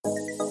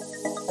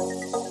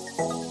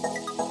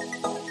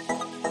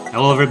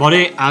Hello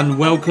everybody and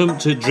welcome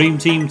to Dream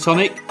Team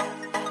Tonic.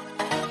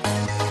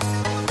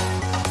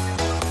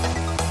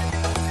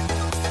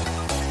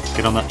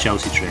 Get on that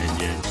Chelsea train,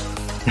 James.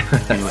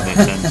 You know it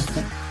makes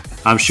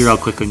sense. I'm sure I'll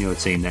click on your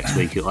team next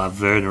week. It'll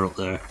have Werner up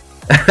there.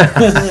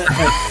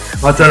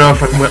 I don't know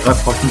if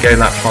I can go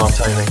that far,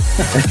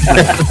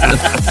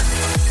 Tony.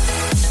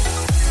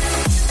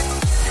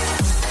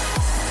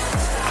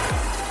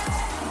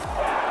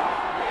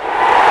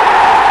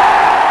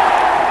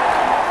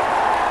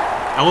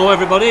 Hello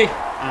everybody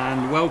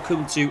and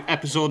welcome to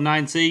episode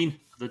 19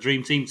 of the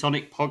Dream Team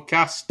Tonic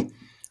podcast.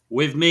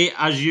 With me,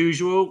 as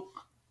usual,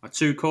 my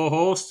two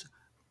co-hosts,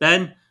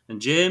 Ben and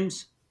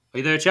James. Are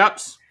you there,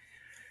 chaps?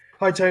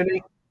 Hi,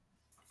 Tony.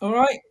 All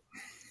right.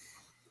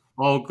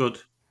 All good.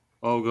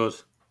 All good.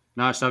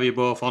 Nice to have you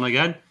both on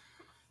again.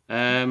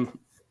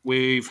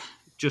 We've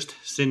just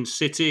seen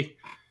City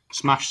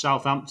smash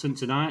Southampton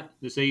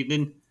this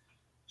evening.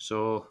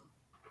 So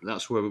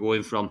that's where we're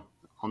going from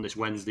on this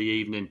Wednesday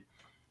evening.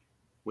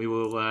 We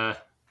will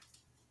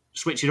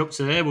switch it up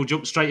today. We'll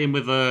jump straight in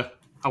with how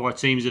our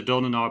teams have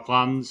done and our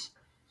plans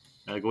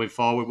going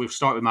forward. We'll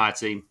start with my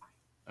team.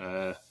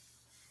 I'm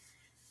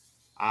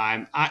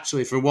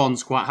actually, for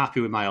once, quite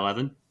happy with my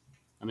 11.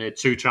 I made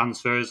 2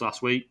 transfers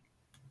last week.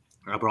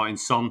 I brought in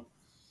Son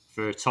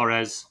for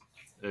Torres,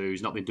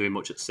 who's not been doing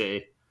much at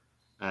City.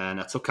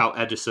 And I took out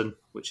Ederson,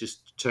 which has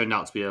turned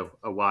out to be a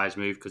wise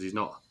move because he's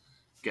not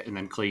getting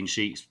them clean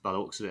sheets by the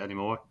looks of it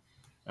anymore.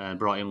 And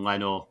brought in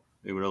Leno,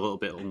 who were a little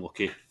bit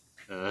unlucky.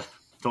 Don't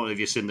know if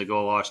you've seen the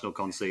goal Arsenal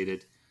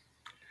conceded.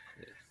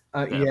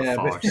 A bit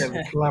of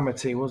a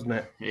calamity, wasn't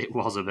it? It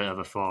was a bit of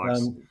a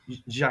farce.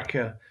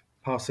 Xhaka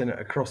passing it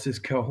across his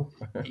goal.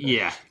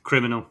 Yeah,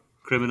 criminal.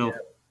 Yeah.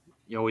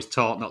 You're always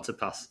taught not to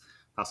pass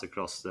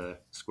across the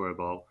square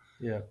ball.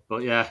 Yeah.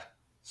 But yeah,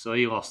 so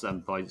he lost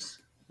them points.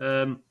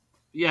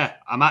 Yeah,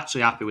 I'm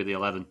actually happy with the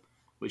 11,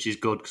 which is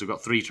good because I've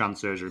got 3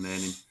 transfers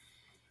remaining.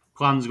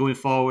 Plans going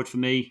forward for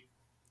me.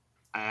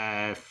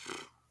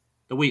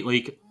 The weak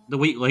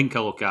link I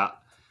look at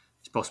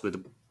is possibly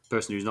the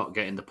person who's not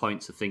getting the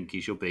points I think he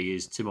should be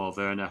is Timo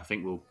Werner. I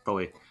think we'll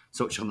probably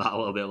touch on that a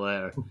little bit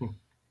later.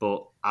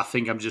 But I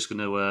think I'm just going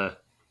to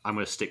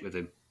stick with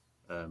him.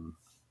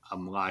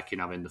 I'm liking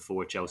having the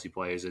 4 Chelsea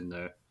players in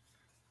there.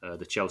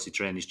 The Chelsea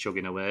train is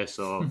chugging away,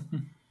 so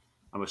I'm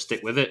going to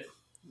stick with it.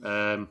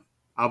 How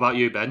about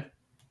you, Ben?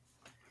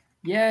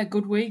 Yeah,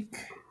 good week.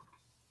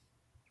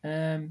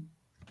 Done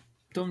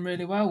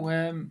really well.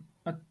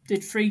 I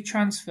did 3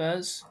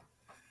 transfers.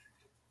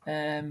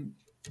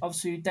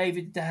 Obviously,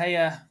 David De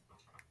Gea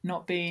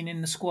not being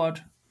in the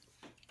squad.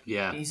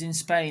 Yeah. He's in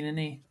Spain, isn't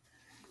he?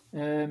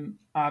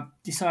 I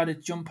decided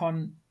to jump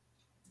on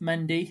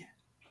Mendy,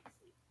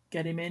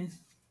 get him in.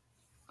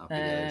 Happy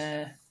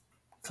days.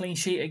 Clean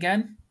sheet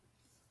again.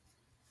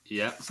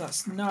 Yeah. So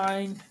that's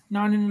 9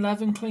 and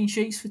 11 clean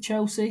sheets for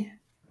Chelsea.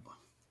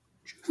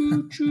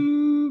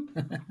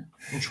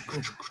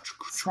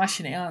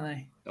 Smashing it, aren't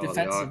they? Oh,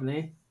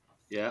 Defensively.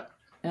 They are.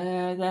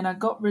 Yeah. Then I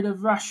got rid of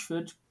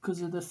Rashford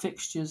because of the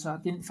fixtures. I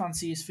didn't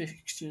fancy his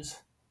fixtures.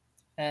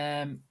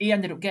 He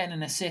ended up getting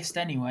an assist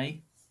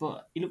anyway,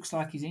 but he looks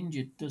like he's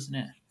injured, doesn't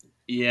it?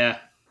 Yeah.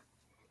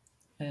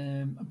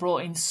 I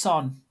brought in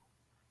Son.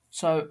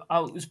 So I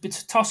was a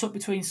toss-up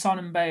between Son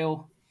and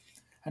Bale,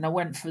 and I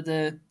went for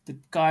the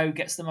guy who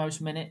gets the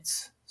most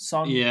minutes.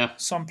 Son. Yeah.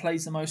 Son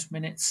plays the most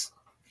minutes.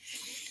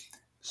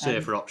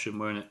 Safer option,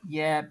 weren't it?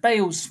 Yeah,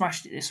 Bale's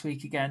smashed it this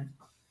week again,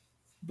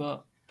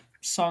 but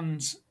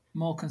Son's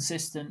more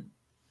consistent.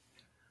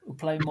 Will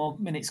play more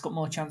minutes, got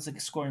more chance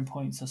of scoring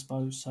points, I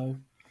suppose. So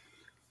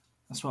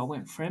that's why I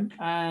went for him.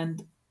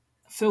 And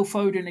Phil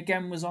Foden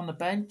again was on the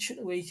bench at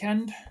the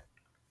weekend,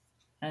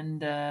 and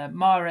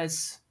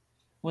Mahrez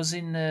was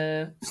in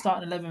the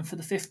starting 11 for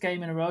the 5th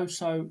game in a row.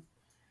 So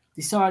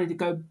decided to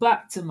go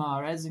back to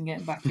Mahrez and get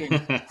him back in.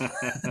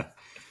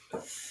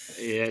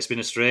 Yeah, it's been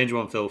a strange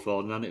one, Phil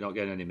Foden, hasn't it? Not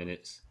getting any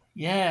minutes.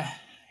 Yeah,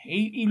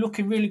 he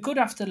looking really good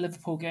after the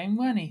Liverpool game,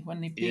 weren't he?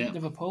 When he beat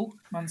Liverpool,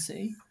 Man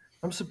City.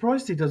 I'm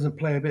surprised he doesn't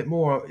play a bit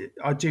more.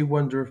 I do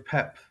wonder if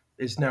Pep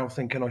is now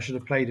thinking I should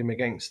have played him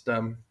against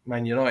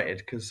Man United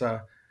because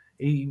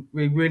he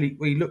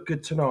looked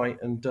good tonight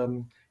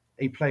and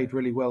he played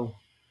really well.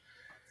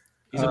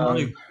 He's a man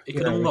who he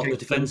can unlock the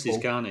defences,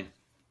 Liverpool. can't he?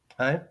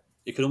 Eh?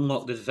 He can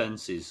unlock the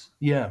defences.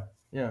 Yeah.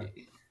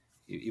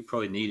 You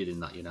probably needed in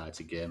that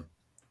United game.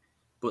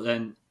 But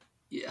then,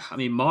 yeah, I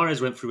mean, Mahrez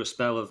went through a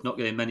spell of not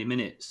getting many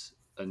minutes,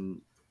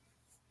 and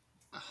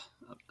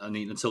I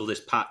mean, until this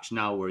patch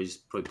now where he's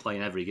probably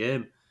playing every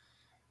game.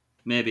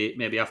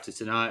 Maybe after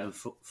tonight and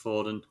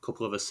Foden, a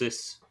couple of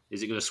assists.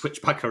 Is it going to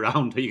switch back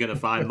around? Are you going to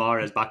find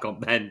Mahrez back on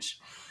bench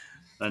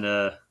and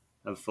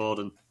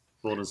Foden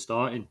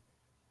starting?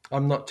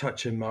 I'm not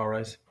touching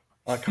Mahrez.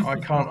 I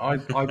can't.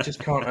 I just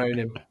can't own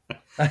him.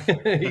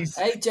 He's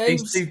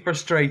James. too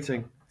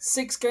frustrating.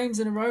 6 games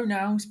in a row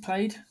now he's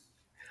played.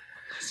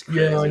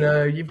 Yeah, I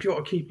know. You've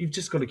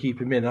just got to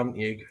keep him in, haven't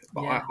you?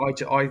 But Yeah.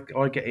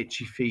 I get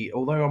itchy feet.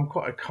 Although I'm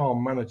quite a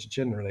calm manager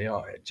generally,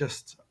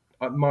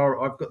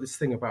 I've got this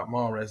thing about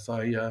Mahrez.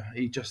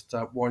 He just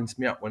winds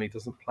me up when he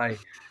doesn't play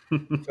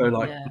for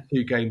like Yeah.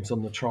 2 games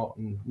on the trot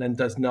and then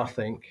does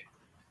nothing.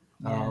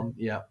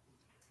 Yeah.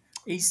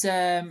 He's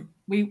Tony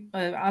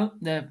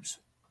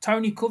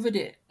covered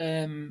it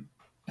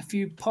a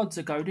few pods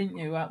ago, didn't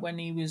you? When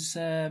he was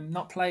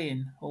not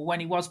playing, or when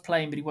he was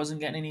playing but he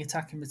wasn't getting any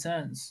attacking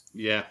returns.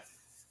 Yeah.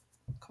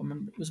 Can't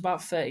remember. It was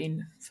about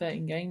 13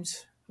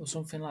 games or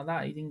something like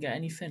that. He didn't get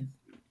anything.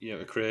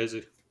 Yeah,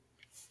 crazy.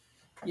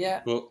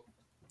 Yeah. But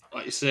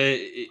like you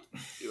say,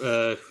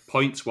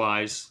 points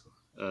wise,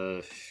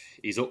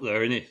 he's up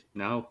there, isn't he?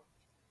 Now,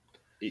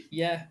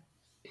 Yeah.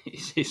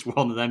 he's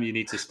one of them you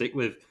need to stick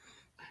with.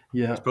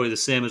 Yeah. It's probably the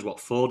same as what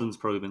Foden's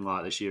probably been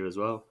like this year as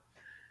well.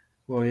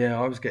 Well,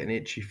 yeah, I was getting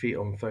itchy feet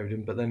on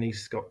Foden, but then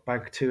he's got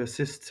bagged 2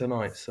 assists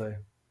tonight, so.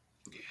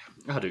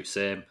 I do the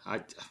same.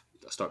 I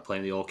start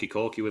playing the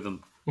orky-corky with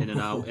him, in and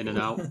out, in and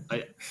out.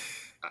 I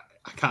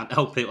can't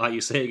help it. Like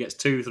you say, he gets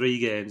 2-3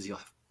 games. You're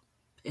like,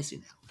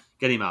 pissing hell.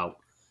 Get him out.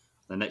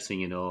 The next thing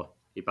you know,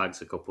 he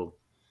bags a couple.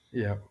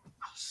 Yeah.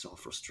 So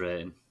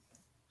frustrating.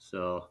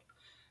 So,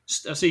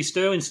 I see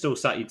Sterling's still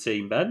sat your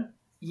team, Ben.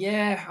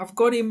 Yeah, I've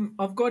got him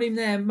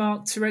there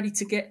marked ready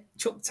to get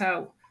chucked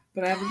out,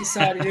 but I haven't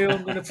decided who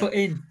I'm going to put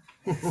in.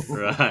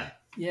 Right.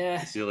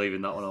 Yeah. So you're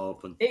leaving that one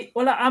open. I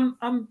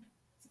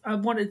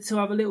wanted to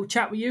have a little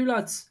chat with you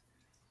lads.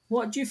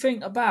 What do you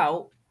think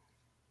about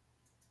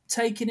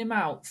taking him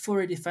out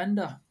for a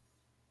defender,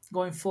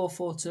 going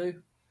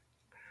 4-4-2?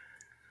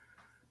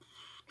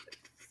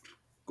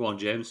 Go on,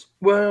 James.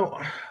 Well,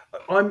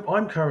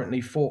 I'm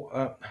currently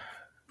I'm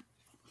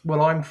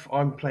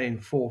playing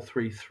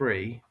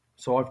 4-3-3,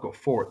 so I've got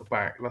 4 at the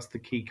back. That's the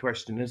key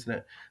question, isn't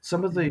it?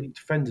 Some of the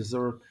defenders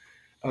are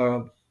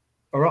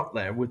up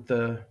there with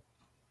the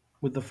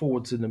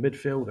forwards and the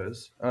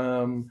midfielders.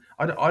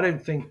 I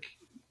don't think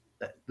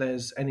that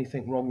there's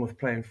anything wrong with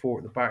playing 4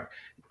 at the back,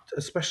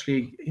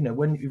 especially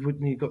when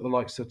you've got the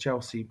likes of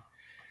Chelsea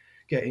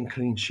getting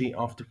clean sheet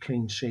after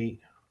clean sheet.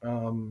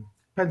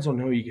 Depends on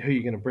who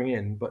you're going to bring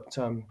in, but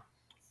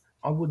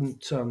I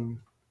wouldn't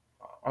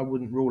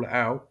rule it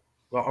out.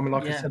 Well, I mean,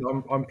 like I said,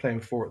 I'm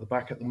playing 4 at the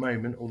back at the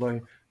moment, although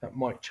that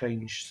might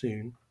change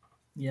soon.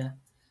 Yeah.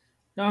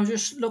 No, I was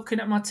just looking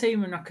at my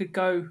team and I could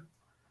go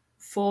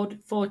 4.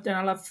 Then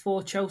I'll have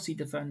 4 Chelsea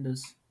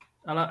defenders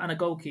and a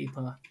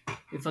goalkeeper.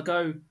 If I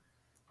go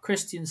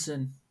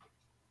Christensen,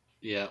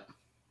 Yeah,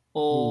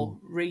 or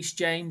Reece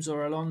James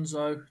or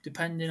Alonso,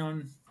 depending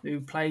on who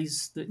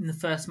plays in the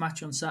first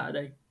match on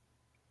Saturday.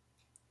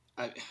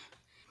 I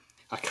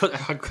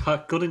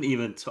couldn't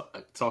even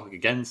talk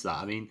against that.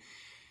 I mean,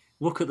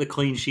 look at the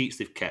clean sheets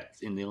they've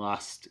kept in the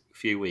last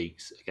few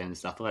weeks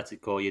against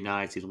Atletico,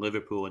 United,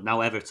 Liverpool, and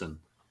now Everton.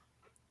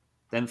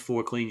 Then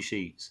 4 clean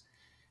sheets.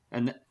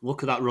 And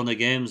look at that run of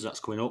games that's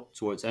coming up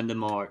towards end of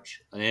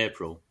March and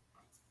April.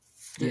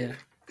 Yeah.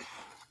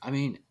 I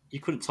mean, you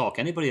couldn't talk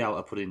anybody out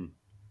of putting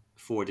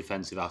 4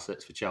 defensive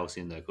assets for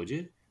Chelsea in there, could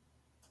you?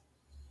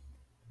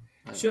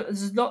 So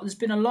there's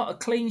been a lot of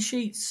clean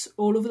sheets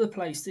all over the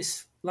place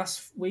this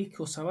last week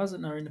or so,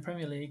 hasn't there, in the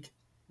Premier League?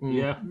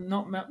 Yeah.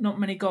 Not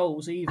many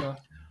goals either.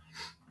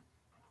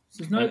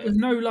 So there's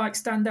no like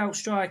standout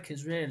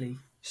strikers really.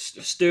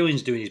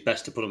 Sterling's doing his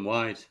best to put them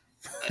wide.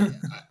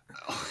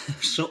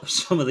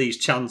 Some of these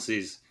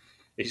chances,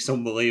 it's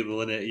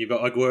unbelievable, isn't it? You've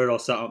got Aguero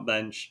sat on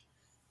bench,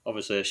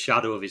 obviously a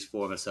shadow of his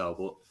former self,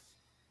 but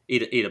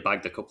he'd have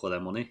bagged a couple of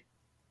them, wouldn't he?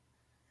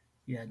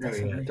 Yeah,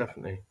 definitely. Yeah,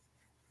 definitely.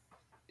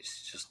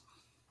 It's just,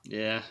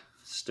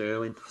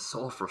 Sterling,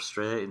 so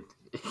frustrating.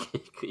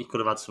 He could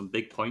have had some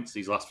big points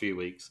these last few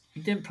weeks. He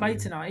didn't play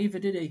tonight either,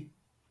 did he?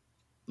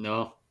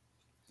 No.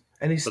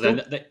 And he's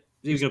Then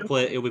he's going to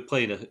play. He'll be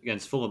playing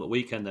against Fulham at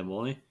weekend, then,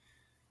 won't he?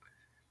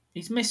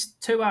 He's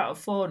missed 2 out of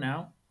 4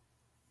 now.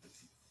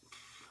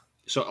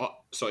 So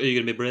are you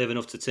going to be brave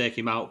enough to take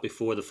him out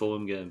before the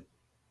Fulham game?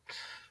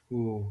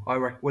 Ooh, I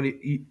reckon. Well,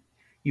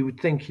 you would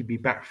think he'd be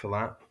back for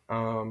that.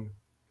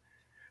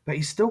 But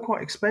he's still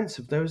quite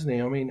expensive, though, isn't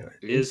he? I mean,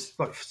 he's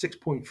like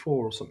 6.4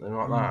 or something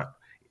like that.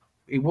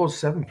 He was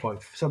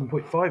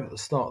 7.5 at the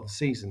start of the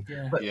season.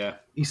 Yeah. But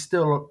he's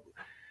still,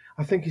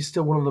 I think he's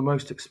still one of the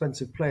most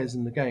expensive players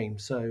in the game.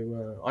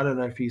 So I don't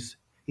know if he's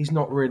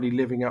not really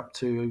living up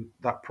to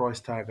that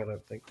price tag, I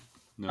don't think.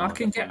 No, I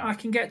can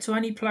get to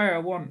any player I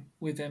want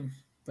with him,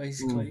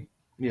 basically.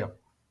 Yeah.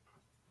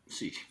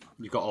 See,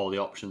 you've got all the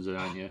options there,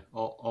 haven't you?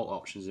 All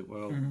options in the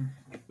world,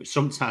 which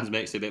sometimes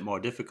makes it a bit more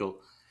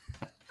difficult.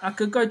 I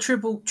could go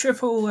triple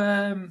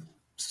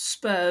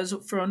Spurs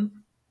up front,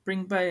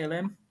 bring Bale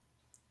in.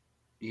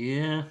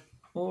 Yeah.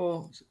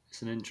 Or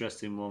it's an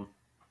interesting one.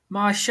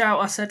 My shout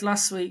I said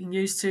last week, and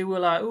you two were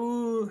like,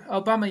 ooh,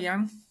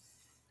 Aubameyang.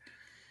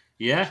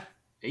 Yeah,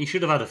 he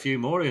should have had a few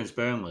more against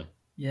Burnley.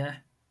 Yeah.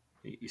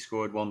 He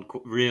scored one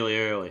really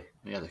early.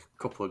 He had a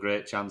couple of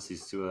great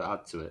chances to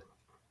add to it.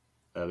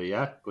 But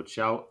yeah, good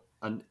shout.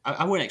 And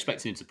I weren't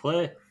expecting him to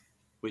play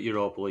with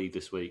Europa League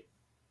this week.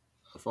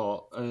 I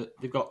thought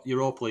they've got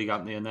Europa League,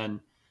 haven't they? And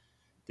then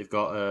they've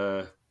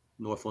got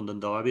North London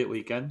Derby at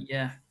weekend.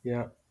 Yeah.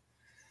 Yeah.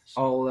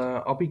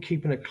 I'll be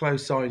keeping a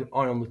close eye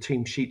on the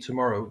team sheet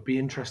tomorrow. It'll be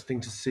interesting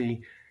to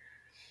see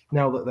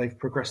now that they've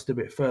progressed a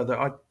bit further.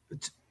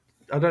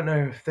 I don't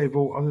know if they've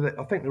all.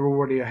 I think they're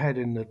already ahead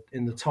in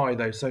the tie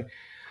though. So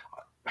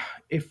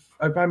if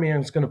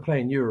Aubameyang's going to play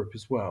in Europe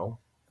as well,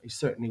 he's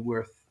certainly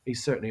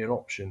an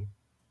option.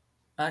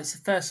 It's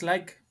the first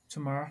leg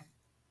tomorrow.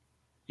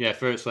 Yeah,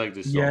 first leg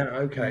this Yeah, song.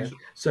 okay.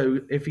 So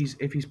if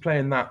he's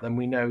playing that, then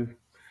we know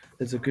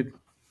there's a good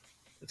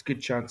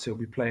chance he'll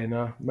be playing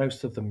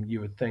most of them.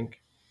 You would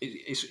think.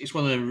 It's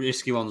one of the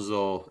risky ones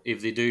though.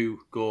 If they do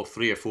go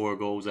 3 or 4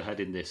 goals ahead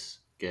in this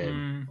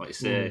game, like you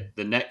say,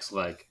 the next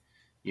leg,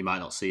 you might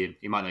not see him.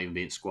 He might not even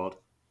be in squad.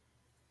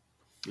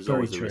 There's Very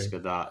always a true. risk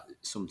of that.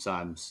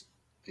 Sometimes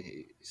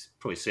it's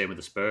probably the same with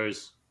the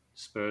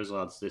Spurs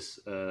lads.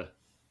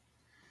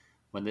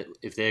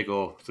 If they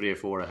go 3 or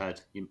 4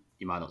 ahead, you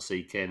might not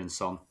see Kane and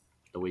Son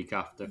the week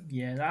after.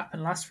 Yeah, that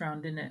happened last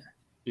round, didn't it?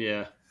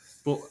 Yeah,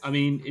 but I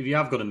mean, if you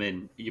have got him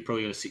in, you're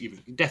probably going to see. You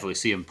definitely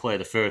see him play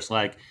the first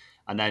leg,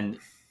 and then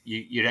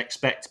you'd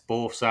expect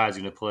both sides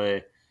going to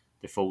play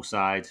the full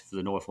side for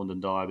the North London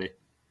derby.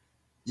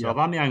 So Yeah.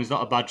 Aubameyang's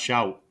not a bad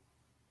shout.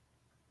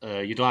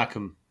 You'd like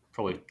him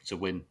probably to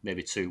win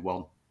maybe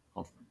 2-1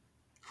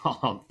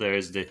 on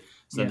Thursday.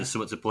 So then there's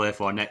something to play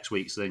for next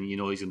week. So then you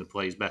know he's going to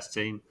play his best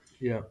team.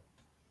 Yeah.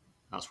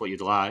 That's what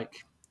you'd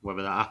like,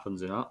 whether that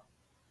happens or not.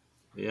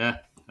 But yeah,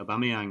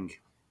 Aubameyang.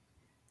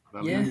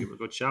 Aubameyang, a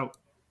good shout.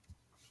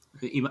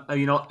 Have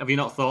you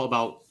not thought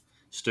about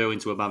Sterling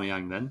to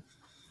Aubameyang then?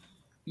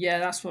 Yeah,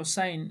 that's what I'm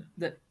saying.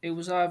 That it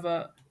was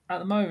either at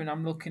the moment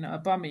I'm looking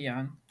at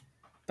Aubameyang,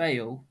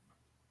 Bale,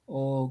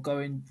 or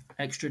going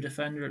extra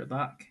defender at the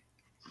back.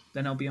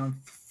 Then I'll be on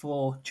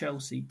 4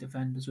 Chelsea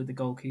defenders with the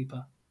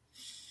goalkeeper.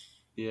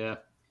 Yeah,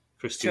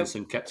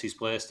 Christensen kept his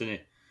place, didn't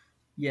he?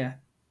 Yeah.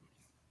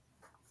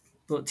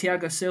 But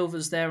Thiago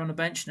Silva's there on the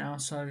bench now,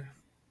 so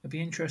it'll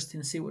be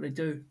interesting to see what they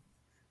do.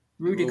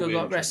 Rudiger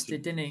got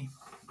rested, didn't he?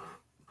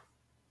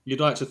 You'd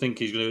like to think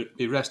he's going to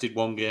be rested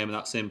one game and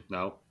that's him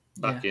now.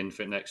 Back in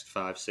for the next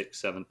 5,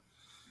 6, 7.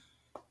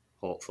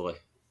 Hopefully.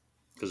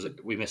 Because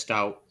we missed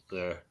out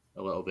there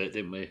a little bit,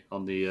 didn't we,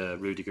 on the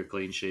Rudiger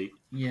clean sheet?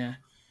 Yeah.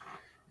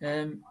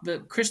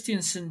 But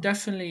Christensen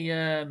definitely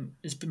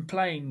has been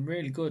playing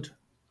really good.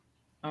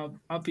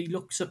 I'll be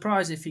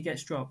surprised if he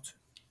gets dropped.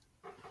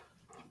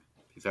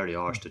 Be very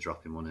harsh to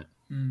drop him, wouldn't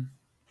it?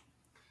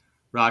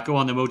 Right, go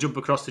on then. We'll jump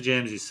across to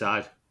James's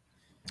side.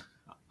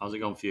 How's it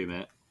going for you,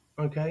 mate?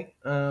 Okay.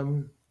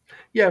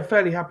 Yeah,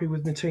 fairly happy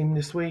with the team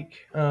this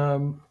week.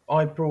 I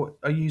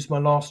used my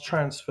last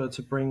transfer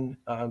to bring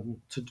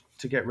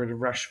to get rid of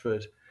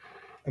Rashford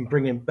and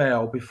bring in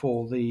Bale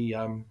before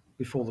the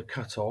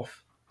cut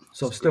off.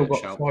 So I've still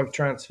got 5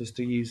 transfers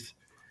to use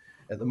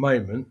at the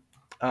moment.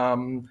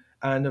 And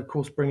of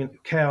course, bringing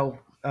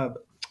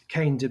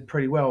Kane did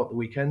pretty well at the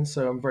weekend,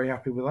 so I'm very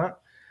happy with that.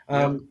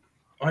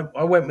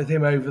 I went with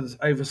him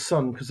over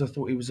Son because I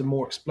thought he was a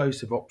more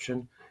explosive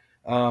option.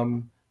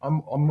 I'm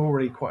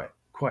already quite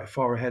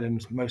far ahead in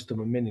most of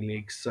my mini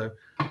leagues, so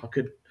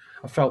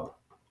I felt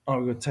I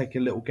would take a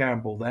little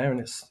gamble there, and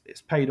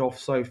it's paid off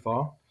so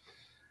far.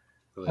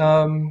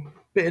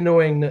 Bit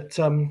annoying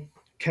that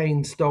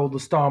Kane stole the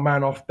star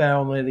man off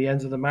Bale near the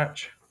end of the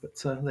match, but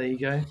there you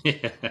go.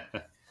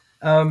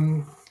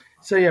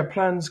 So yeah,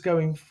 plans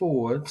going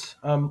forward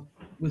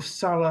with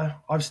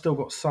Salah. I've still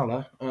got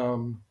Salah.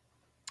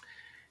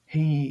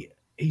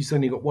 He's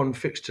only got 1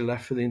 fixture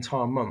left for the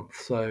entire month,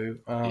 so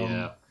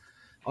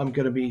I'm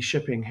going to be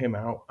shipping him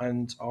out,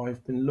 and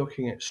I've been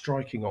looking at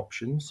striking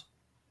options.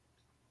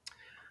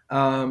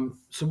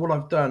 So what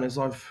I've done is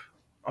I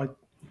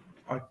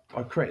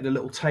created a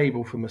little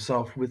table for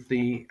myself with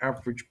the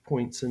average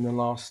points in the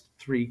last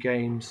 3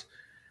 games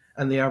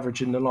and the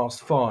average in the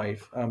last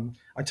 5.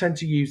 I tend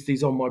to use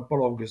these on my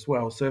blog as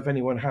well. So if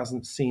anyone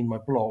hasn't seen my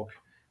blog,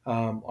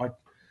 I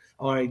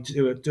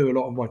do a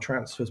lot of my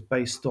transfers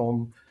based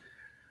on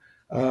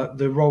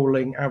the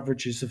rolling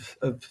averages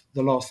of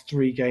the last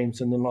 3 games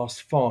and the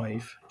last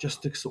 5,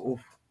 just to sort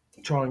of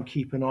try and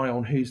keep an eye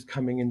on who's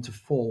coming into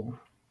form.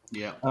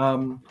 Yeah.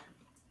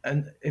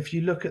 And if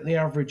you look at the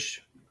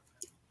average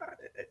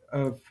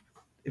of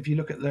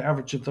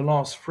the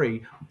last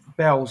 3,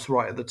 Bell's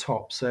right at the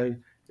top. So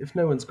if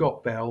no one's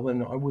got Bell,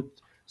 then I would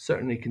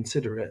certainly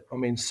consider it. I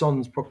mean,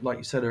 Son's, like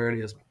you said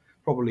earlier, is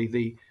probably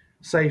the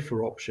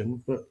safer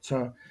option, but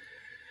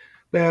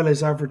Bell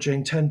is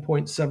averaging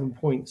 10.7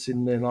 points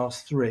in the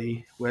last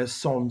 3, whereas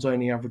Son's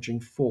only averaging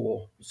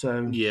 4.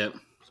 So yeah,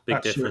 big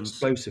that's difference.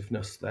 your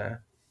explosiveness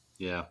there.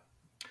 Yeah.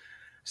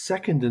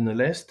 Second in the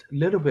list, a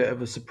little bit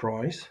of a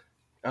surprise,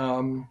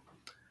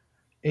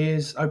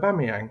 is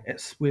Aubameyang.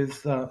 It's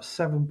with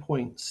 7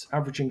 points,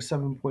 averaging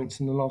 7 points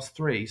in the last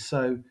 3.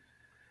 So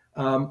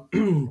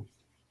I'm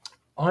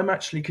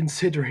actually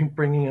considering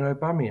bringing an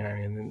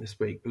Aubameyang in this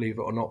week, believe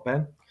it or not,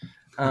 Ben.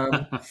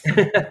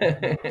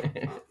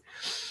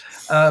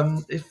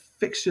 If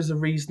fixtures are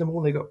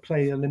reasonable, they got to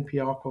play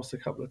Olympiacos a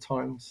couple of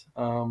times.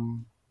 I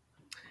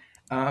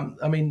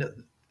mean,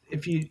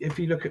 if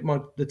you look at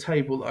the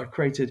table that I've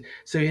created,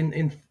 so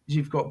in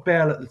you've got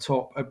Bale at the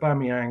top,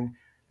 Aubameyang,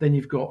 then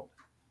you've got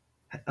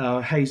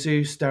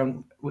Jesus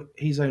down.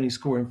 He's only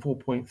scoring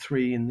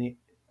 4.3 in the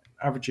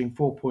averaging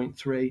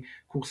 4.3. Of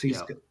course,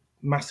 he's got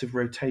massive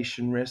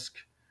rotation risk.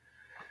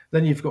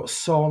 Then you've got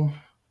Son,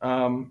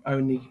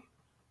 only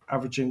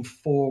averaging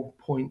 4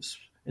 points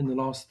in the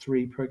last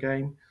 3 per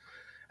game,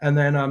 and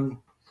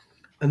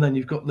then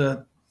you've got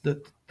the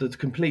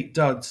complete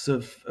duds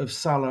of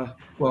Salah.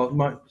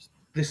 Well,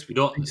 you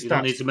don't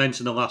need to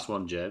mention the last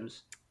one,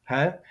 James.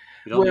 Huh?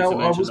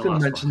 Well, I was going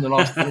to mention the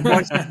last one.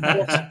 Right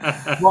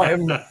at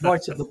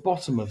the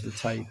bottom of the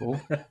table,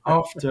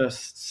 after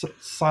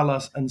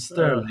Salah and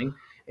Sterling,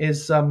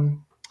 is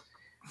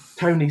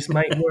Tony's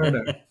mate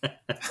Werner,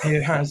 who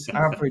has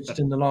averaged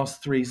in the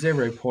last 3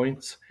 0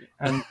 points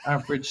and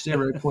averaged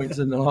 0 points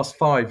in the last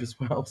 5 as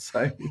well.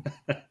 So,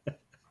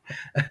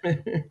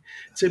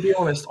 to be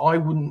honest, I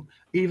wouldn't.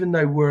 Even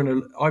though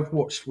Werner, I've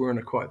watched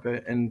Werner quite a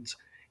bit, and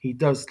he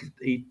does.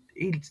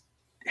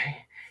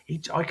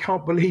 I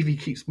can't believe he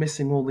keeps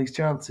missing all these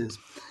chances.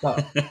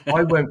 But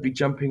I won't be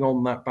jumping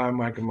on that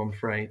bandwagon, I'm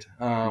afraid.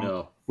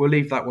 No. We'll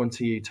leave that one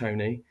to you,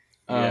 Tony.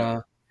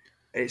 Yeah.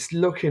 It's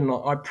looking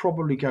like I'd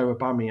probably go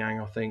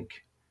Aubameyang, I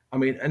think. I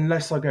mean,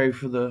 unless I go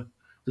for the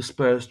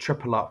Spurs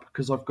triple up,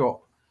 because I've got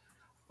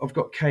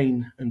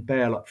Kane and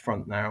Bale up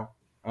front now.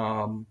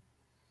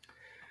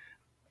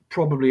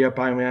 Probably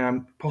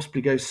Aubameyang,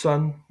 possibly go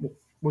Son.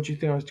 What do you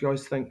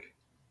guys think?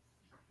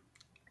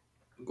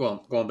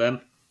 Go on, Ben.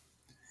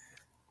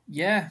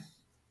 Yeah,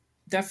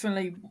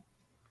 definitely.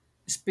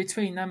 It's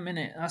between them,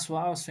 innit? That's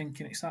what I was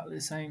thinking. Exactly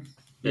the same.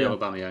 Yeah,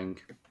 Aubameyang.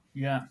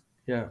 Yeah.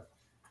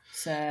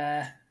 It's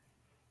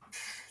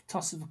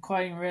toss of a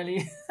coin,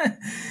 really.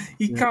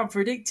 You can't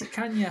predict it,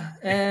 can you?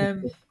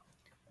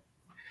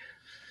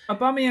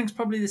 Aubameyang's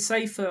probably the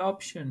safer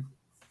option.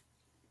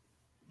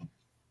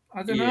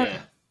 I don't know.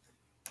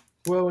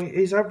 Well,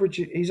 he's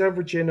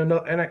averaging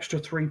an extra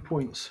 3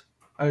 points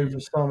over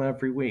Son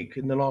every week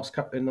in the last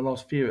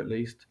few at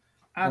least.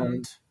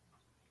 And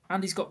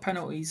he's got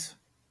penalties.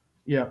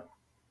 Yeah,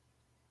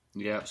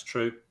 it's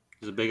true.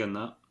 There's a big on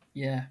that.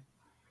 Yeah.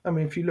 I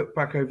mean, if you look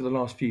back over the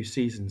last few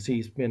seasons,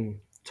 he's been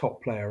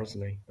top player,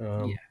 hasn't he?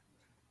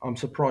 I'm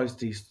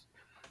surprised he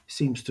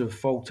seems to have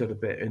faltered a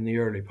bit in the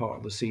early part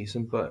of the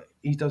season, but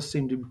he does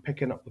seem to be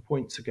picking up the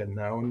points again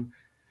now, and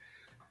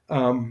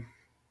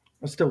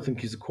I still think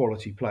he's a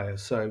quality player.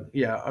 So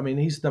yeah, I mean,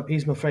 he's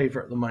my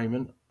favourite at the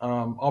moment.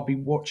 I'll be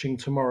watching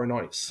tomorrow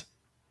night's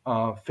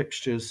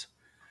fixtures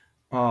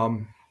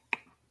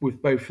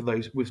with both of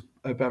those, with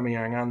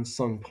Aubameyang and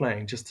Son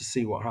playing, just to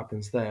see what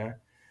happens there.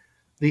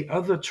 The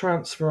other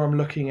transfer I'm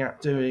looking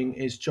at doing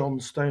is John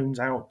Stones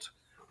out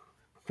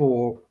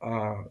for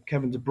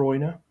Kevin De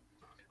Bruyne.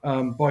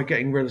 By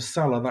getting rid of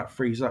Salah, that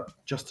frees up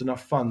just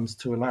enough funds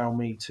to allow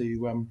me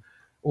to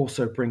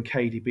also bring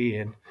KDB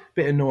in.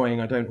 Bit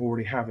annoying I don't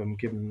already have him,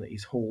 given that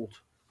he's hauled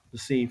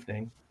this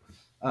evening.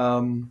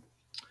 So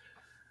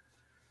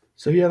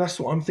yeah, that's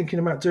what I'm thinking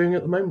about doing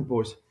at the moment,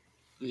 boys.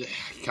 Yeah,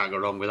 you can't go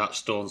wrong with that.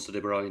 Stones to De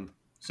Bruyne.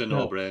 It's a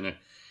no-brainer.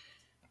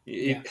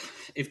 Yeah.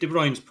 If De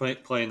Bruyne's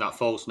playing that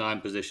false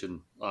 9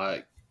 position,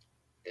 like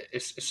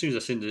as soon as I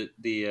seen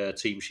the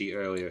team sheet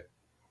earlier,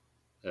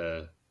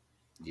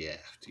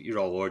 you're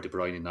all over De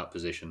Bruyne in that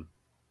position.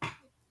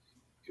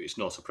 It's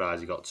no surprise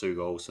he got 2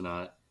 goals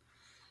tonight.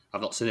 I've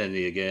not seen any of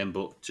the game,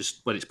 but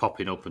just when it's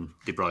popping up and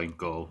De Bruyne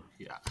goal,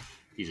 you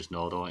just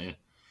know, don't you?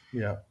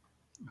 Yeah.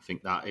 I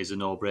think that is a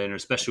no-brainer,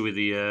 especially with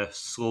the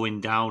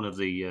slowing down of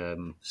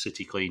the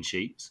City clean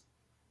sheets.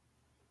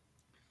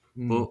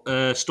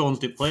 But Stones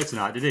didn't play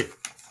tonight, did he?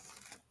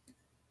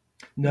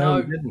 No,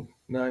 he didn't.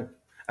 No,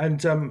 and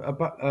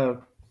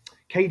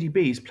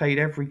KDB's played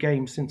every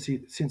game since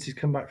he's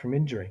come back from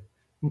injury.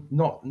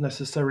 Not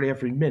necessarily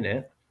every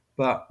minute,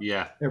 but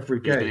every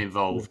game. He's been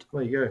involved.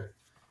 There you go.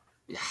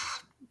 Yeah,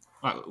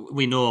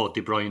 we know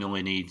De Bruyne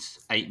only needs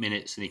 8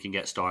 minutes and he can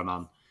get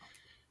Starman.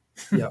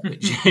 Yeah. Do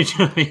you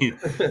know what I mean?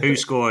 Who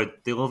scored?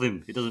 They love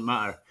him. It doesn't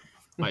matter.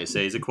 Like I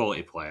say, he's a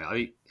quality player. I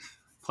mean,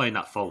 playing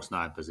that false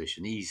 9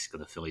 position, he's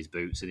going to fill his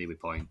boots with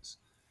points.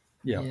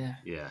 Yeah.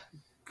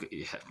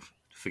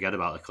 Forget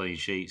about the clean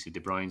sheets. If De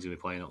Bruyne's going to be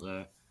playing up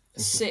there.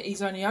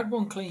 City's only had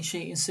 1 clean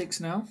sheet in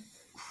 6 now.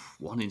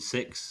 1 in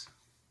 6.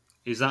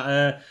 Is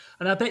that?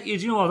 And I bet you.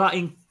 Do you know that?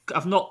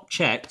 I've not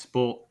checked,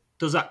 but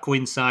does that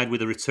coincide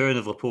with the return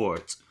of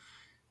Laporte?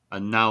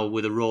 And now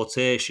with a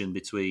rotation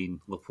between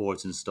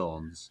Laporte and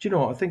Stones. Do you know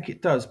what? I think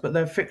it does, but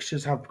their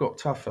fixtures have got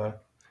tougher.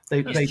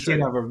 They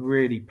did have a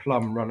really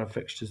plum run of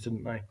fixtures,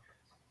 didn't they?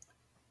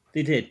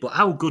 They did, but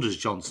how good has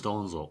John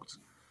Stones looked?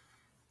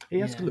 He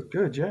has to look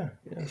good, yeah.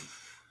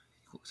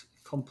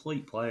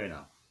 Complete player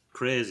now.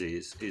 Crazy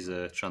is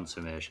a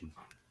transformation.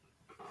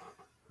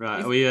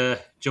 Right, are we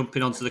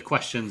jumping onto the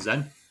questions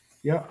then?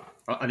 Yeah.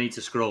 I need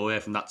to scroll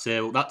away from that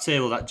table. That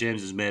table that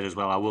James has made as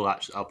well,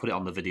 I'll put it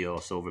on the video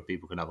so other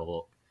people can have a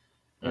look.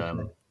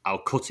 Okay. I'll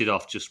cut it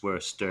off just where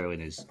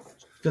Sterling is.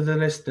 For the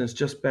listeners,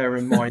 just bear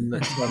in mind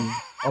that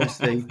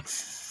obviously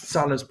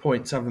Salah's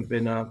points haven't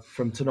been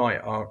from tonight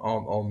aren't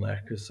on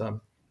there because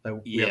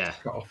we have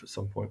to cut off at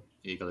some point.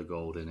 He got a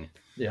goal, didn't he?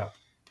 Yeah.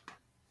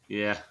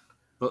 Yeah,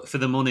 but for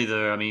the money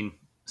there, I mean,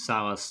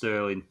 Salah,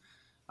 Sterling,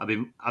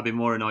 I'd be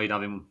more annoyed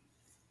having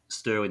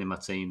Sterling in my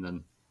team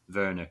than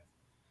Werner.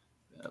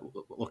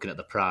 Looking at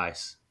the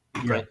price,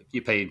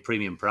 you're paying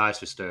premium price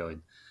for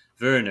Sterling.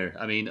 Werner,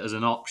 I mean, as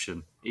an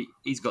option,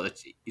 he's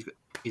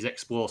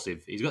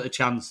explosive. He's got the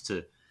chance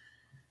to.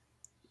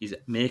 He's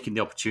making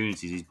the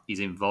opportunities.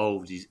 He's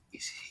involved. He's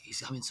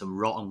having some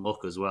rotten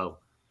luck as well.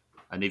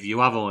 And if you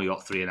have only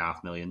got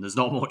 $3.5 million, there's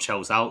not much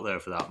else out there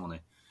for that money.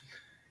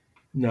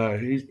 No,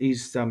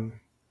 he's fairly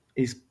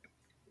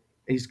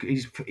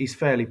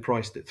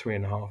priced at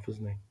 3.5,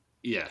 isn't he?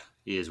 Yeah,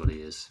 he is what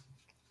he is.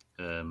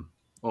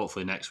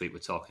 Hopefully next week we're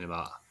talking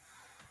about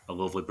a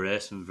lovely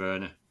brace from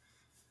Werner.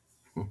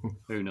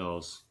 Who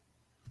knows?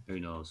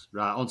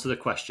 Right, on to the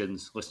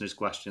questions, listeners'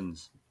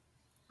 questions.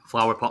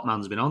 Flower Pot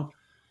Man's been on.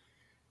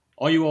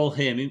 Are you all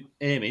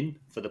aiming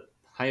for the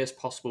highest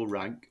possible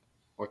rank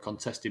or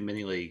contesting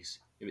mini leagues?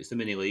 If it's the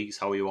mini leagues,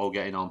 how are you all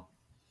getting on?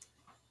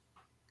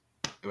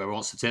 Whoever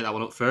wants to take that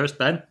one up first,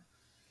 Ben?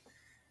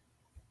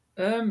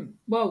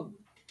 Well,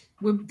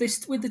 with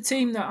the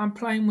team that I'm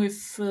playing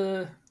with,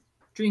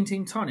 Dream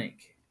Team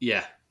Tonic.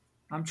 Yeah.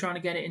 I'm trying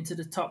to get it into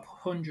the top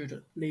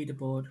 100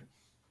 leaderboard.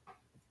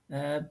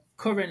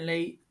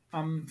 Currently,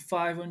 I'm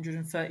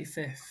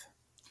 535th.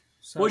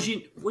 So, was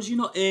you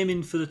not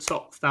aiming for the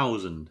top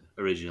 1,000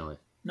 originally?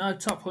 No,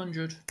 top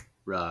 100.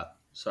 Right.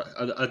 So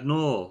I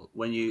know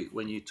when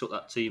you took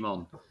that team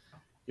on,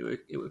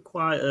 it were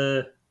quite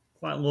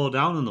low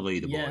down on the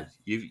leaderboard.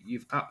 Yeah.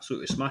 You've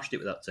absolutely smashed it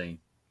with that team.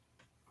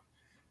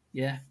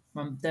 Yeah,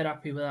 I'm dead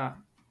happy with that.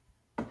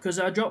 Because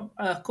I dropped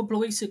a couple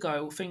of weeks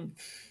ago. I think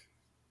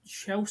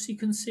Chelsea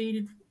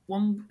conceded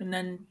one, and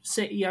then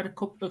City had a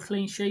couple of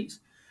clean sheets,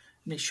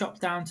 and it shot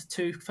down to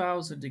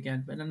 2,000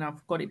 again. But then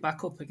I've got it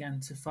back up again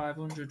to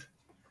 500.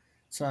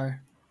 So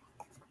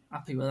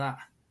happy with that.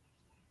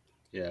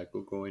 Yeah,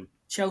 good going.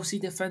 Chelsea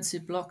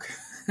defensive block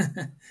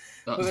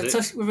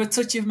That's with a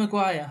touch of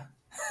Maguire.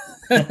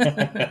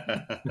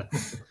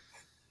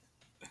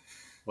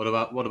 What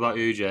about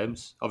you,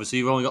 James? Obviously,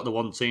 you've only got the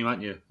one team,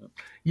 haven't you?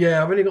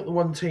 Yeah, I've only got the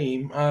one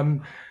team.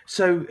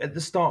 So at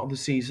the start of the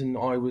season,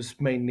 I was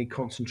mainly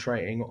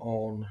concentrating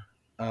on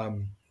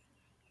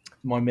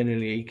my mini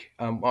league.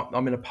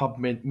 I'm in a pub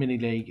mini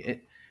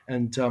league,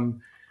 and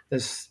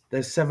there's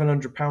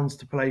 £700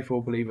 to play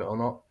for, believe it or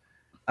not.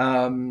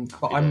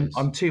 But I'm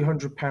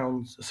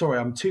 £200. Sorry,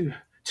 I'm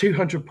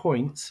 200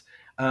 points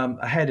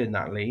ahead in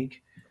that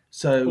league.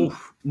 So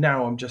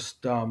now I'm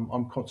just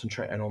I'm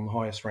concentrating on the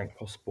highest rank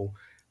possible.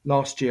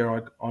 Last year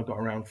I got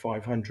around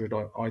 500.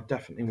 I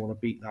definitely want to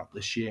beat that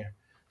this year.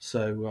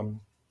 So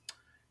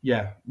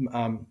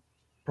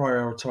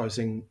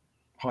prioritizing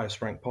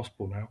highest rank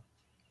possible now.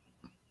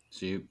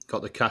 So you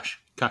got the cash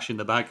in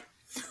the bag.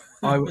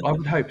 I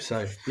would hope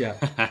so. Yeah.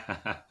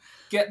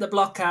 Get the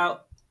block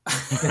out.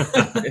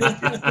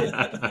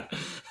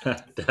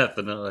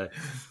 Definitely.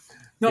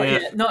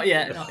 Not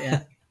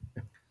yet.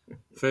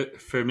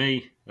 For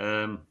me,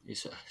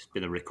 it's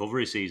been a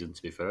recovery season.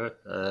 To be fair,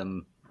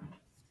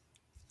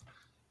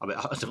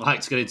 I'd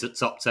like to get into the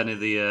top 10 of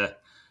the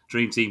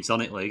Dream Team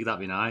Tonic League.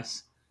 That'd be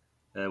nice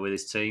with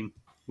this team.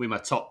 With my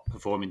top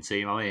performing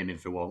team, I'm aiming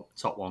for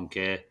top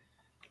 1K.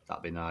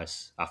 That'd be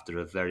nice after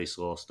a very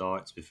slow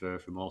start. To be fair,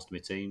 for most of my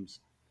teams,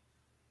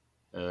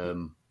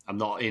 I'm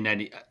not in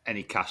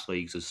any cash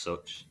leagues as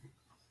such.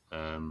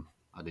 I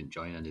didn't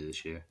join any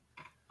this year.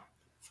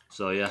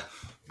 So yeah,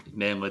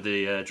 mainly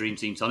the Dream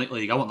Team Tonic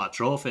League. I want that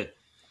trophy.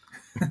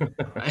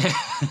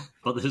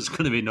 But there's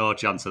going to be no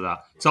chance of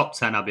that. Top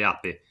 10, I'll be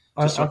happy.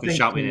 Just so I can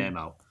shout my name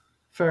out.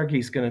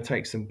 Fergie's going to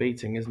take some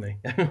beating, isn't he?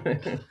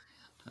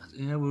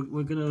 Yeah,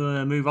 we're going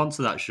to move on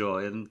to that show,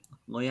 and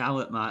Lee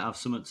Howlett might have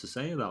something to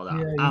say about that.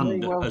 Yeah,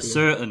 and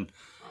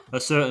a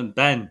certain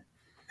Ben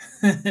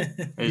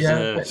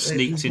has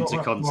sneaked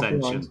into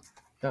contention.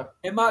 Yeah.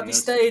 It might be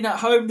staying at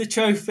home, the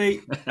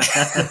trophy.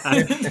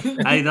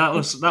 Hey,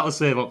 that'll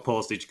save up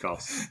postage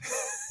costs.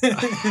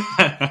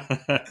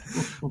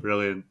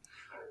 Brilliant.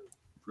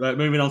 Right,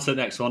 moving on to the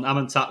next one.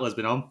 Ammon Tatler's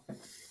been on.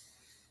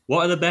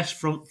 What are the best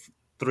front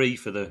three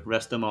for the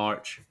rest of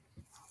March?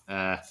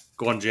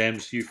 Go on,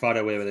 James. You fire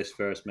away with this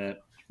first, mate.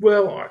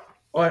 Well,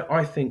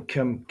 I think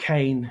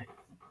Kane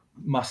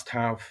must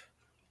have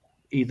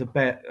either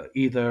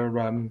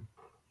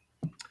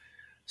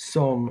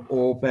Son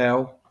or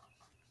Bell,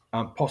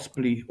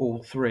 possibly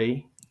all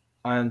three,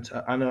 and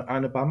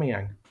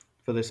Aubameyang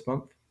for this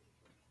month.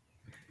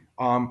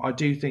 I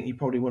do think you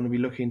probably want to be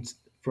looking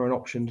for an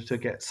option to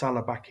get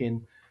Salah back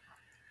in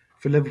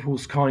for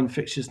Liverpool's kind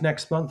fixtures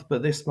next month,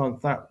 but this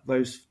month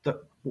those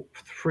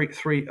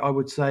three I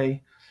would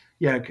say,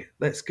 yeah,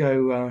 let's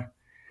go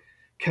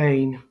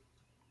Kane,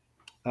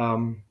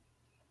 Aubameyang,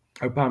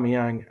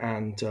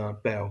 and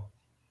Bell.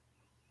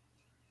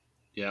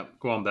 Yeah,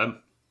 go on,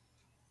 Ben.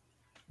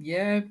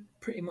 Yeah,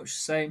 pretty much the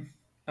same.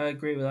 I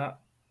agree with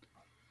that.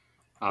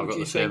 I've got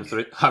the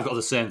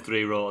same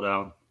three wrote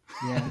down.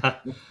 Yeah.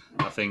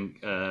 I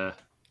think, there's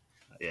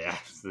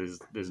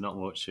not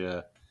much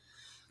else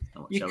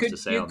to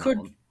say on that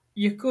one.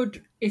 You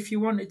could, if you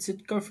wanted to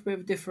go for a bit of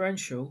a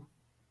differential,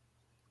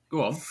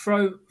 Go on.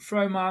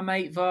 throw my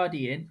mate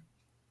Vardy in.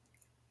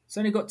 He's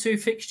only got 2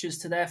 fixtures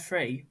to their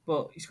 3,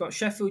 but he's got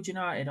Sheffield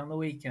United on the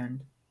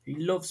weekend. He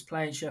loves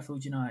playing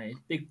Sheffield United.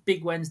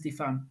 Big Wednesday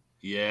fan.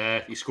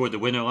 Yeah, he scored the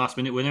last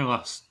minute winner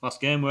last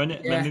game, weren't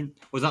it? Yeah. Then,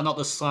 was that not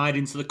the slide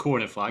into the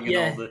corner flag and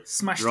all the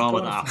smashed drama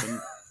the that corner happened?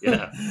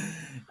 Yeah.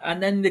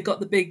 And then they got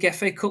the big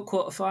FA Cup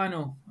quarter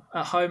final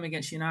at home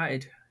against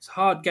United. It's a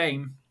hard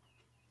game.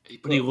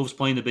 But he loves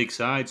playing the big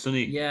sides, doesn't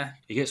he? Yeah.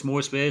 He gets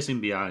more space in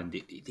behind.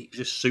 It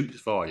just suits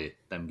for you,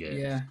 them games.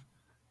 Yeah.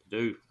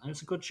 Do. And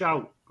it's a good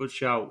shout. Good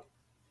shout.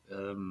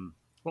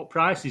 What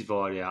price is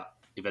Vardy at,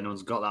 if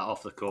anyone's got that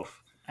off the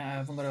cuff? I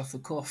haven't got it off the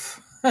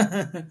cuff.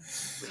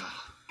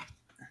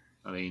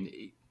 I mean,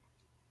 he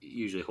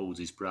usually holds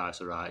his price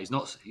all right.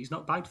 He's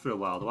not bagged for a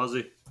while, though, has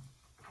he?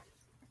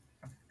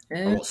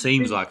 Or what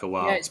seems like a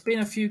while. Yeah, it's been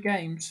a few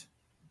games.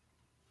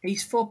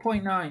 He's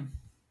 4.9.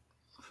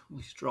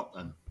 He's dropped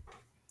then.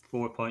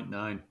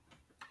 4.9.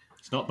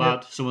 It's not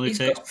bad. Someone who He's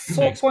takes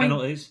got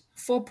penalties.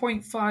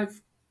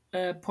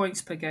 4.5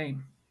 points per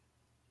game,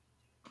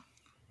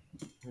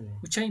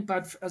 which ain't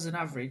bad as an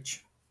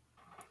average.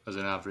 As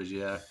an average,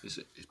 yeah. It's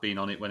been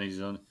on it when he's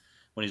on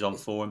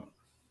form.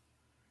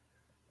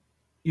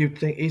 You'd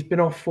think he's been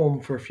off form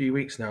for a few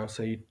weeks now,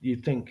 so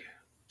you'd think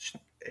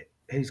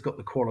he's got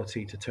the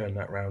quality to turn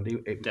that round. He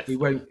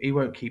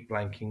won't keep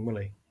blanking,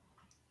 will he?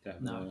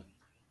 Definitely. No.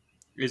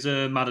 Is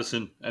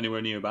Maddison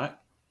anywhere near back?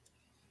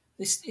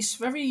 It's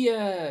very.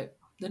 They're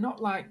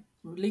not like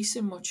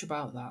releasing much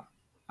about that.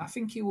 I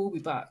think he will be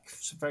back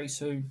very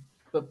soon.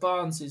 But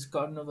Barnes has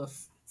got another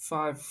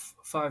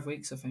 5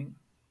 weeks, I think.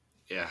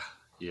 Yeah.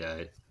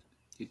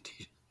 He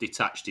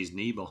detached his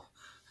knee ball.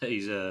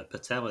 His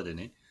patella, didn't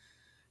he?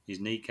 His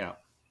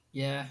kneecap.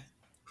 Yeah.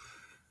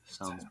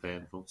 Sounds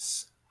painful.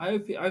 I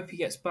hope he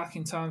gets back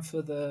in time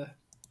for the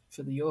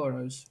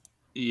Euros.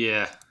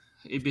 Yeah,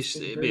 it'd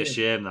be a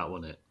shame, that,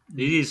 wouldn't it?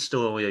 He is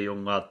still only a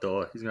young lad,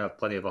 though. He's going to have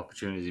plenty of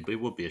opportunity, but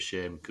it would be a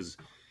shame because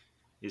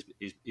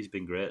he's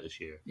been great this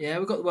year. Yeah,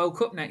 we've got the World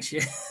Cup next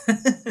year.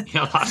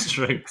 Yeah, that's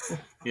true.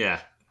 Yeah,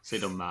 so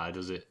it doesn't matter,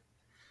 does it?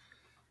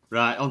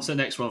 Right, on to the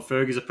next one.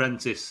 Fergie's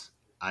apprentice.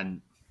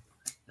 And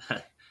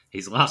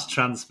his last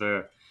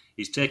transfer,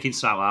 he's taking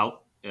Sal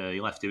out.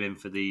 He left him in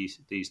for these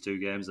 2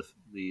 games,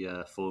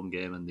 the Fulham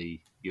game and the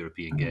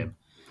European game.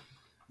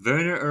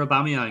 Werner or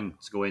Aubameyang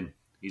to go in.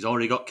 He's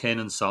already got Kane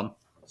and Son,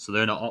 so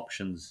they're not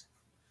options.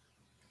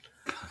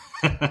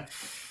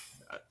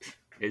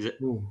 Is it?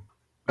 Well,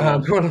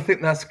 I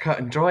think that's cut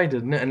and dried,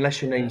 isn't it?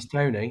 Unless your name's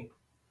Tony.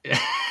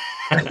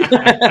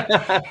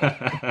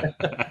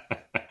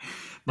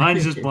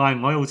 Mine's just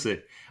blind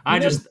loyalty.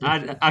 I'm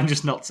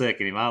just not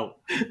taking him out.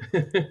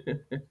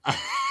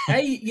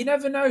 Hey, you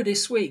never know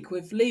this week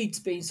with Leeds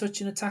being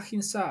such an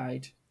attacking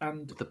side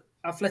and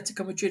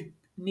Atletico Madrid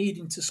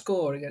needing to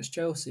score against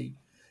Chelsea.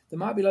 There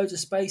might be loads of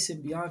space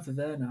in behind for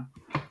Werner.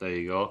 There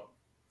you go.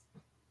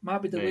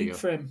 Might be the week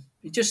for him.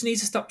 He just needs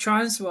to stop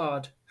trying so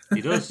hard.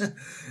 He does.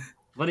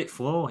 Let it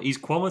flow. He's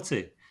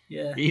quality.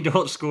 Yeah. He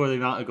don't score the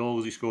amount of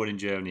goals he scored in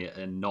Germany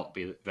and not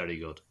be very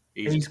good.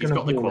 He's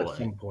got the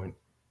quality. At some point.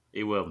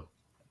 He will.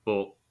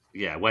 But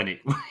yeah, when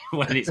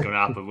it's going to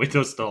happen, we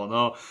just don't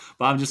know.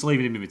 But I'm just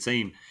leaving him in my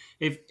team.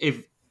 If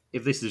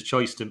this is a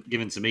choice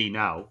given to me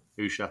now,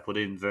 who should I put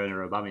in,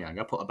 Werner or Aubameyang?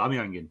 I put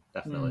Aubameyang in,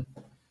 definitely.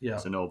 Yeah,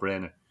 it's a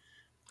no-brainer.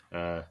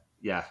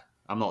 Yeah,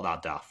 I'm not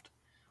that daft,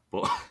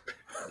 but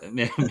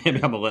maybe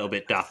I'm a little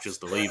bit daft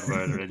just to leave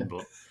Werner in.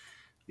 But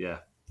yeah,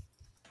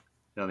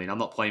 you know what I mean, I'm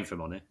not playing for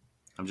money.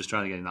 I'm just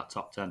trying to get in that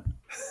top 10.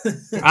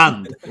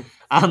 and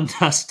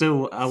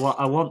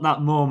I want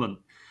that moment.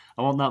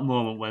 I want that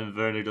moment when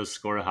Werner does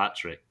score a hat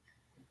trick,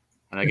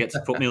 and I get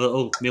to put my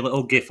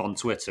little GIF on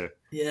Twitter.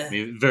 Yeah,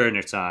 my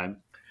Werner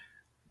time.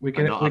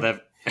 Not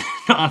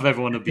have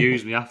everyone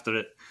abuse me after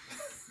it.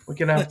 We're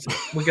gonna have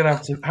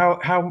to.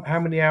 How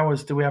many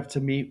hours do we have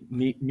to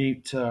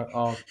mute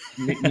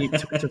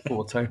Twitter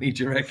for, Tony?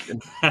 Do you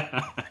reckon?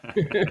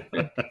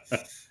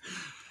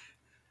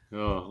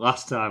 Oh,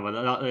 last time when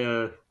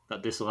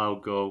that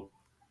disallowed goal,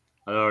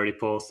 I already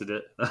posted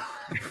it.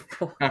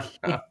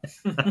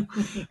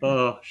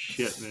 Oh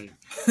shit, me.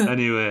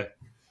 Anyway,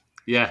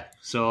 yeah.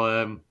 So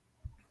I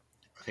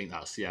think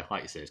that's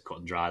like you say, it's cut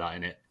and dry. That,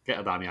 innit?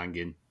 Get Aubameyang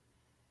in.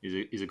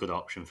 He's a good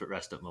option for the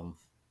rest of the month.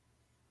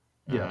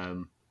 Yeah.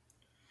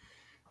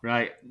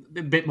 Right,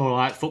 a bit more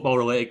like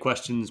football-related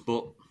questions,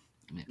 but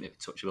maybe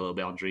touch a little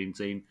bit on Dream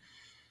Team.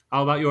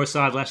 How about your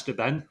side, Leicester,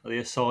 Ben? Are they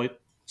a solid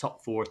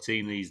top 4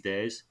 team these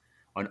days?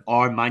 And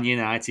are Man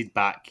United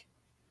back?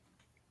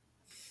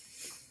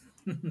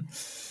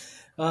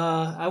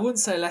 I wouldn't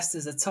say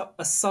Leicester's a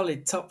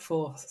solid top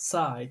 4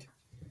 side.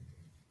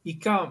 You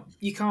can't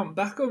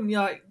back them.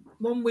 Like,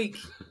 one week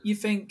you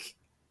think,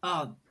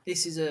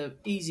 this is a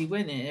easy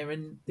win here,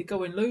 and they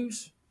go and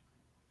lose,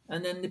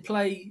 and then they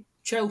play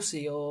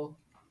Chelsea or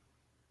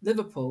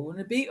Liverpool and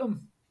they beat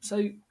them.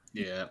 So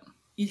yeah,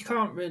 you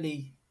can't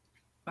really.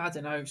 I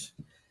don't know.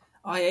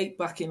 I hate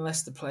backing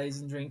Leicester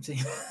players in Dream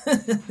Team.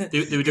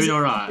 They were doing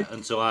all right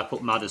until I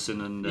put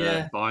Maddison and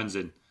Yeah. Barnes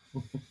in.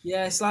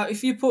 Yeah, it's like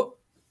if you put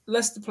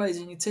Leicester players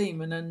in your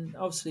team, and then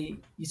obviously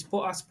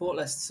I support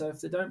Leicester, so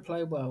if they don't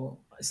play well,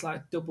 it's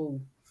like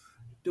double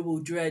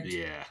dread.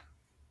 Yeah,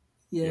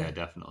 Yeah.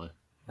 definitely.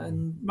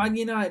 And Man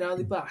United, are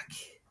they back?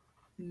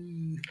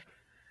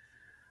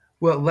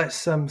 Well, let's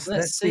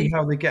see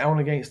how they get on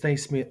against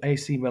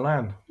AC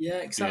Milan. Yeah,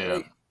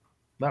 exactly. Yeah.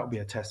 That would be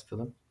a test for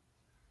them.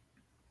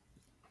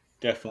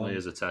 Definitely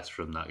is a test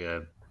from that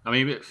game. I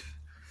mean,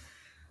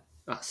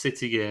 that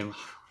City game,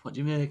 what do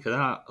you make of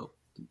that?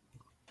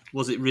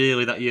 Was it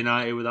really that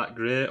United were that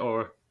great?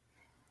 Or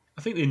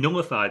I think they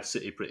nullified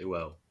City pretty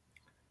well.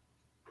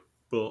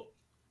 But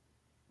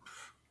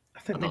I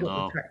think they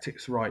got the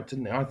tactics right,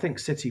 didn't they? I think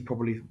City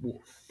probably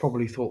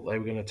thought they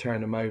were going to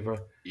turn them over.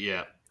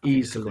 Yeah,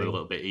 easily. They took it a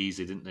little bit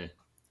easy, didn't they?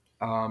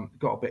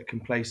 Got a bit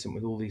complacent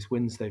with all these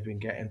wins they've been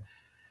getting.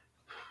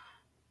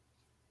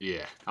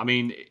 Yeah, I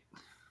mean,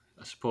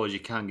 I suppose you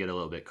can get a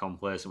little bit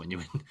complacent when you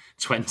win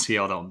 20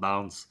 odd on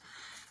bounce.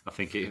 I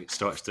think it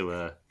starts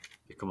to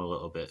become a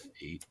little bit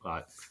you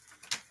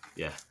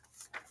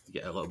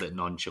get a little bit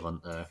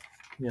nonchalant there.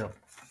 Yeah.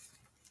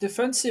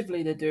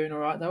 Defensively, they're doing all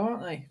right though,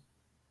 aren't they?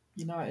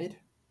 United.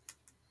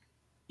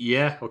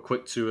 Yeah, we're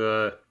quick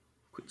to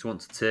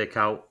want to take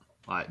out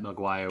like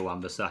Maguire,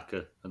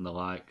 Wan-Bissaka, and the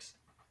likes.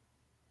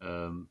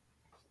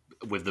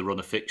 With the run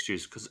of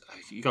fixtures, because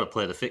you got to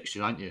play the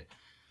fixtures, aren't you?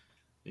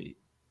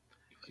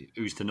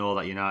 Who's to know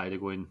that United are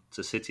going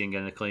to City and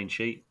getting a clean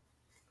sheet?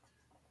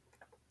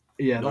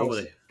 Yeah,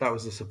 that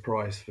was a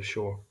surprise for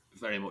sure.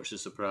 Very much a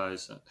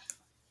surprise.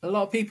 A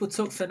lot of people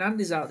took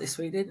Fernandes out this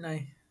week, didn't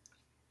they?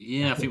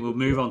 Yeah, I think we'll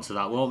move on to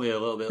that, won't we, a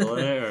little bit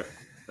later.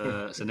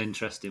 It's an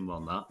interesting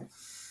one,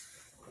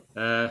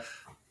 that.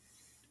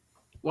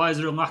 Why is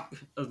there a lack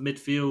of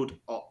midfield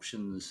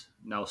options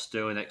now?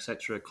 Sterling,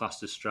 etc.,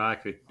 classed as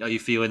striker. Are you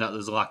feeling that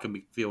there's a lack of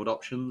midfield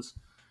options?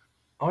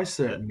 I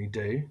certainly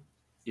do.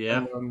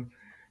 Yeah. I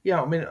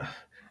mean,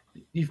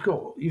 you've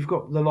got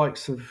the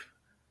likes of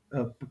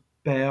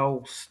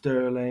Bale,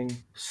 Sterling,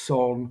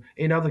 Son.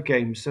 In other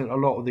games, a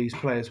lot of these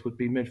players would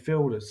be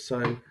midfielders.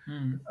 So,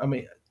 I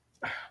mean,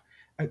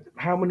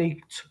 how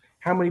many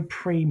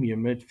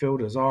premium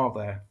midfielders are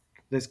there?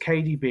 There's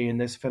KDB and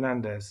there's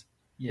Fernandes.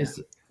 Yeah.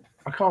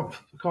 I can't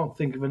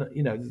think of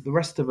the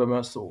rest of them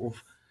are sort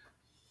of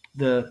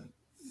the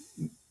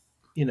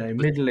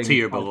middling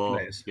tier below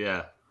players.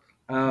 Yeah.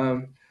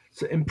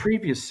 So in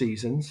previous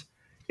seasons,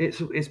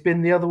 it's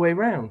been the other way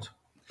round.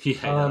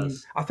 Yeah.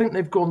 I think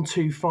they've gone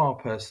too far.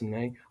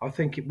 Personally, I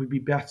think it would be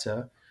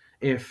better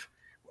if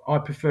I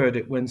preferred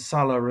it when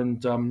Salah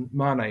and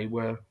Mane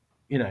were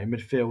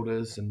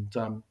midfielders, and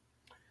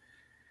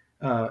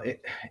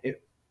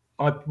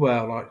that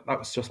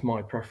was just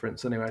my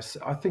preference anyway. So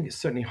I think it's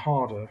certainly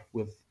harder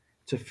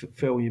to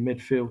fill your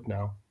midfield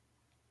now.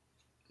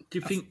 Do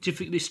you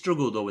think they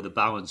struggle though with the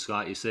balance?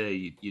 Like you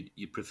say,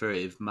 you prefer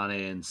it if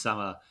Mane and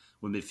Salah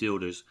were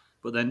midfielders,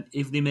 but then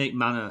if they make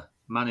Mane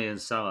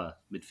and Salah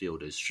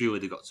midfielders, surely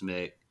they've got to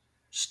make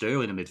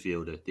Sterling a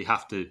midfielder. They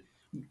have to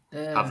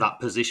have that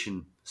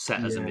position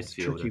set as a midfielder. It's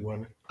a tricky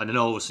one. And then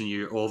all of a sudden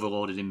you're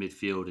overloaded in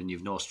midfield and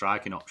you've no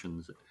striking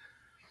options.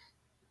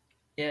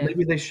 Yeah.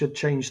 Maybe they should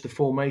change the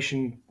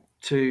formation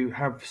to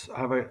have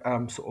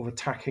a sort of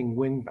attacking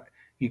wing back.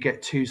 You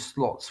get two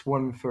slots,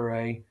 one for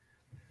a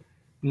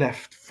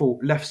left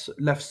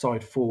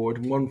side forward,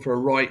 and one for a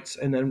right,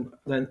 and then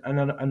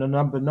a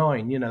number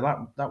 9.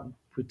 That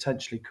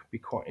potentially could be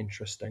quite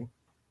interesting.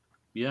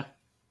 Yeah,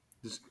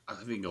 I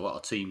think a lot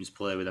of teams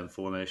play with them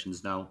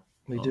formations now.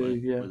 They do,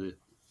 yeah.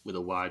 With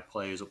the wide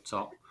players up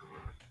top.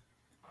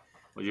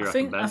 What do you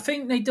reckon, Ben? I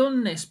think they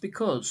done this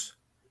because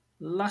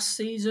last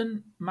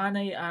season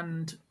Mane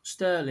and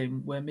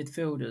Sterling were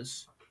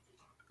midfielders,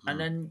 and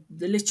then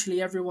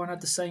literally everyone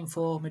had the same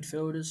 4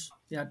 midfielders.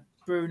 You had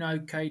Bruno,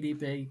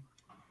 KDB,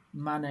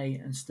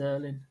 Mane, and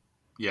Sterling.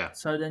 Yeah.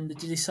 So then they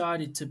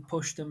decided to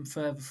push them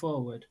further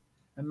forward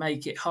and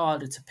make it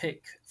harder to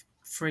pick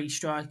 3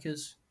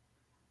 strikers.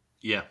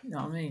 Yeah. You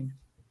know what I mean?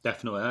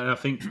 Definitely. And I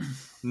think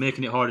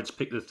making it harder to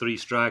pick the 3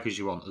 strikers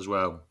you want as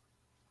well.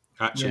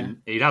 Actually,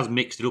 it has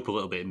mixed it up a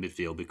little bit in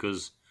midfield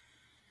because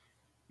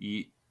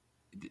you've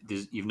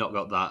not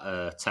got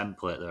that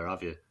template there,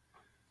 have you?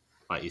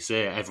 Like you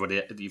say,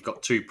 you've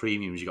got 2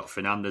 premiums. You've got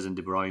Fernandes and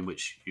De Bruyne,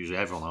 which usually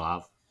everyone will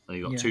have. And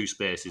you've got 2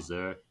 spaces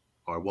there,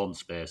 or 1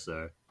 space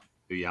there.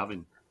 Who are you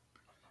having?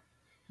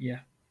 Yeah.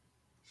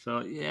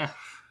 So, yeah.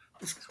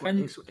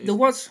 And there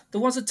was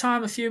a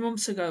time a few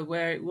months ago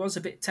where it was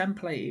a bit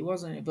templatey,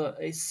 wasn't it? But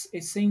it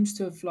seems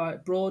to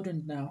have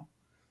broadened now.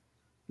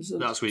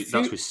 That's where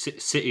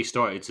City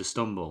started to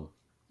stumble.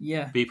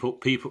 Yeah. People.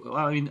 Well,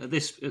 I mean, at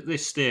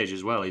this stage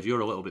as well, if you're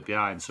a little bit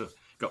behind, so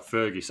got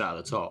Fergie sat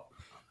at the top,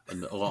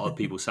 and a lot of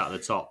people sat at the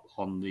top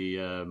on the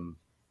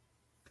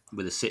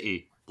with the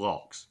City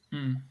blocks.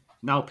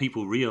 Now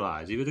people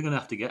realise if they're going to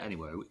have to get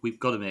anywhere, we've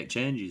got to make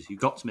changes. You've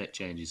got to make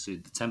changes so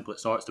the template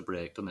starts to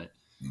break, doesn't it?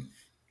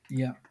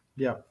 Yeah.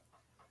 Yeah.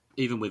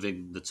 even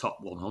within the top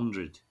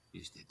 100,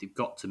 they've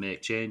got to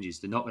make changes.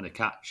 They're not going to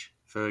catch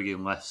Fergie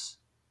unless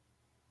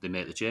they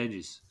make the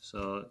changes.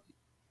 So,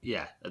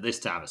 yeah, at this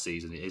time of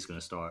season, it is going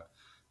to start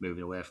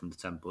moving away from the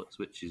templates,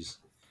 which is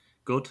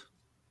good.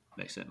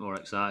 Makes it more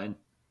exciting.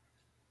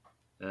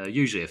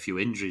 Usually a few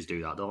injuries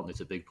do that, don't they,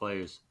 to big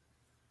players?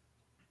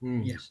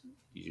 Yeah.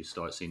 You just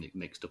start seeing it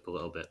mixed up a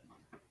little bit.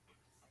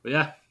 But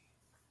yeah,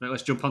 right,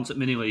 let's jump onto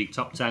Mini League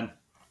top 10.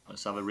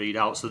 Let's have a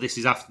readout. So this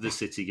is after the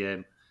City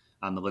game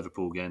and the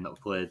Liverpool game that we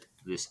played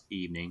this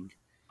evening.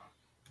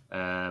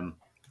 In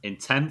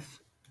 10th,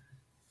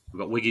 we've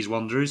got Wiggy's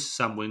Wanderers,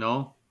 Sam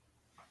Winall.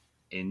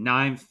 In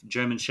 9th,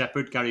 German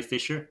Shepherd, Gary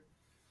Fisher.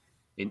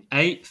 In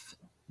 8th,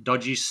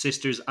 Dodgy's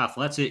Sisters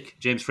Athletic,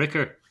 James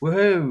Fricker.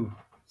 Woohoo!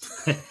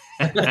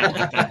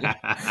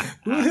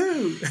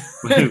 Woohoo!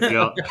 We've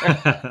got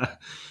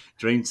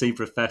Dream Team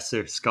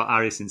Professor, Scott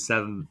Harris in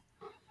 7th.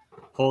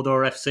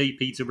 Hodor FC,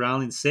 Peter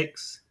Brown in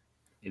 6th.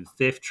 In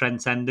 5th,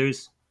 Trent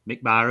Enders,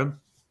 Mick Barham.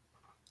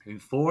 In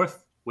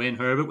 4th, Wayne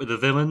Herbert with the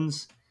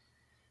Villains.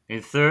 In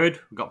 3rd,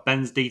 we've got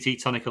Ben's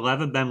DT Tonic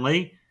 11, Ben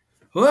Lee.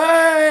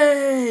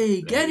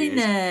 Way! Get he in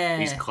is. there!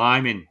 He's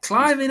climbing.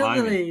 Climbing up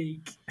the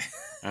league.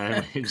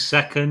 In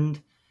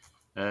 2nd,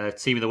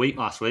 Team of the Week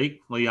last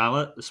week, Lee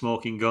Allett, the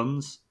Smoking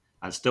Guns.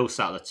 And still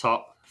sat at the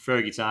top,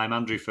 Fergie time,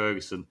 Andrew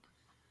Ferguson.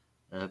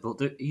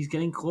 But he's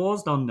getting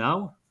closed on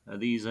now.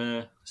 These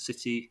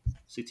City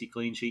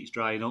clean sheets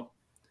drying up,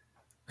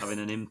 having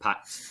an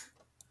impact.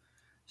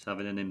 It's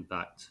having an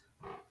impact.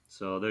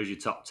 So there's your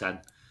top 10.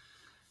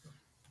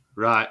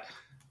 Right,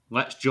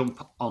 let's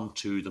jump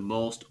onto the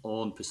most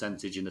owned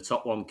percentage in the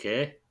top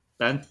 1K.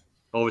 Ben,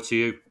 over to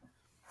you.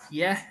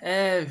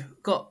 Yeah,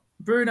 got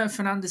Bruno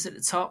Fernandes at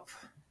the top,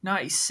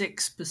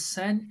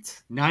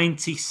 96%.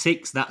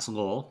 96, that's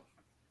low.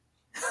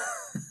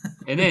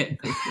 Isn't it?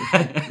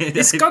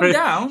 It's gone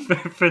down.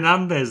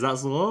 Fernandes,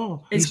 that's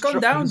low. It's gone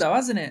down though,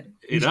 hasn't it?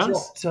 It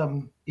has.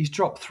 He's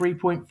dropped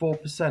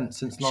 3.4%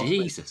 since last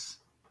week. Jesus.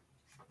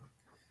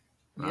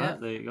 Right, Yeah.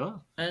 there you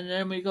go. And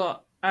then we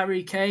got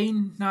Harry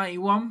Kane,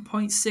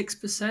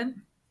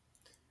 91.6%.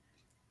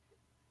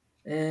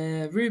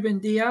 Ruben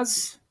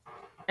Diaz,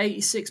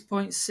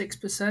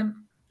 86.6%.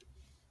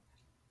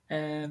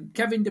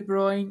 Kevin De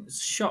Bruyne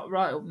shot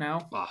right up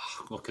now.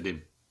 Oh, look at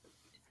him.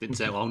 Didn't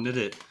take long, did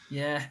it?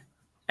 Yeah,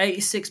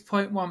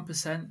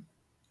 86.1%.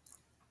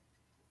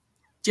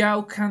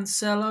 João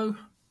Cancelo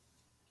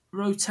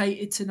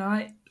rotated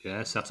tonight,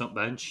 Yeah, sat up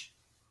bench.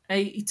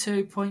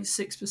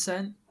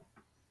 82.6%.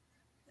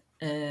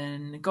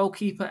 And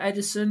goalkeeper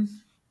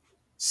Edison,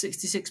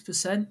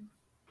 66%.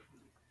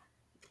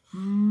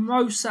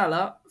 Mo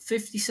Salah,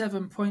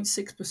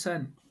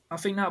 57.6%. I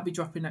think that'll be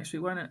dropping next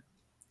week, won't it?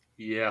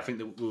 Yeah, I think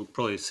that we'll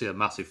probably see a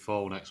massive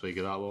fall next week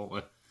of that, won't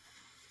we?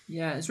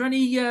 Yeah. Is there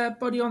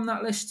anybody on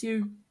that list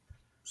who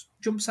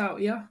jumps out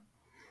here?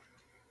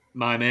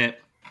 My mate,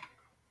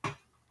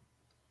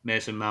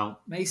 Mason Mount,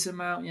 Mason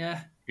Mount,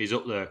 yeah. he's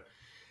up there.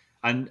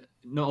 And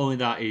not only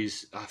that,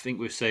 I think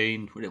we're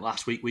saying, was it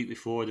last week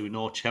before, there were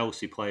no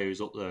Chelsea players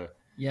up there.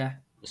 Yeah.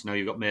 So now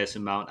you've got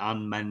Mason Mount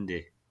and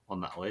Mendy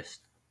on that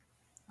list.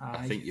 I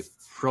Aye. think you're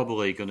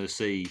probably going to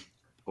see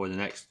over the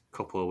next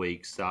couple of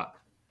weeks that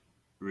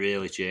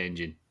really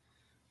changing.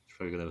 It's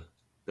probably going to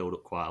build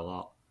up quite a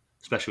lot,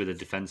 especially with the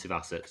defensive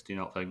assets. Do you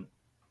not think?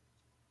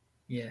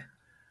 Yeah,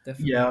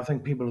 definitely. Yeah, I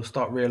think people will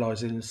start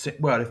realising,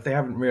 well, if they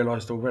haven't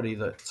realised already,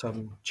 that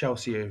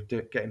Chelsea are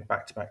getting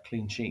back-to-back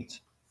clean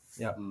sheets.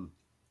 Yeah.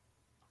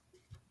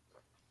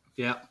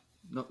 Yeah,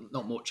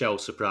 not much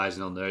else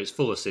surprising on there. It's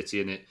full of City,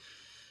 isn't it?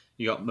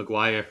 You got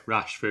Maguire,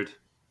 Rashford.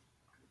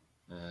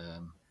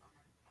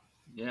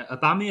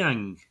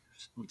 Aubameyang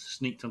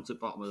sneaked onto the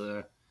bottom of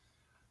there.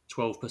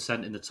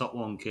 12% in the top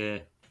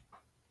 1K.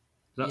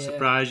 Does that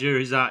surprise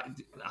you?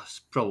 That's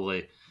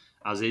probably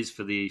as is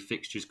for the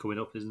fixtures coming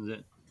up, isn't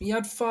it? He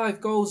had 5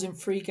 goals in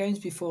 3 games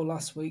before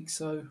last week,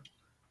 so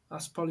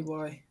that's probably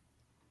why.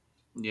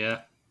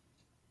 Yeah.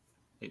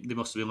 They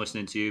must have been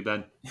listening to you,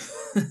 Ben.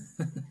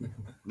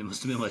 They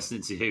must have been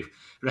listening to you.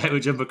 Right, we'll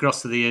jump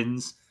across to the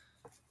Inns.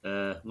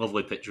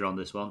 Lovely picture on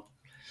this one.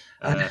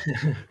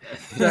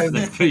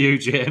 For you,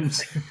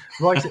 James.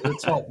 Right at the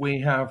top, we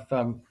have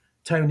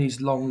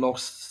Tony's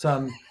long-lost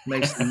son,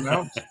 Mason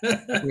Mount,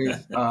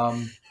 with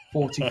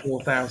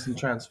 44,000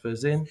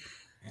 transfers in.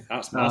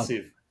 That's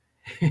massive.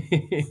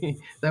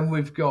 Then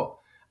we've got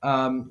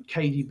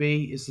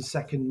KDB is the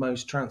second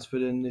most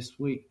transferred in this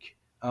week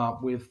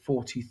with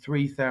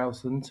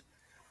 43,000.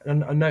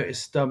 And I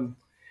noticed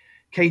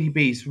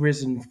KDB's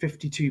risen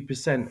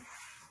 52%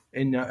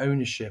 in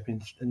ownership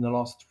in the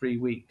last 3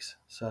 weeks.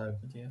 So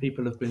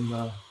people have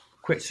been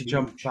quick to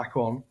jump back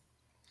on.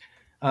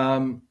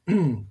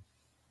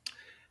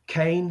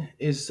 Kane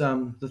is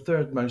the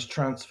third most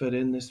transferred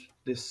in this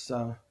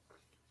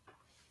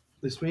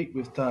week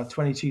with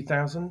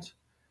 22,000.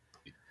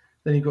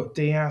 Then you've got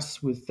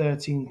Diaz with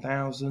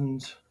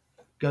 13,000,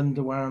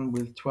 Gundogan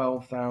with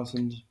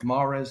 12,000,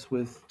 Mahrez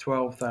with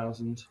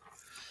 12,000.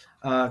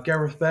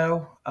 Gareth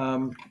Bale,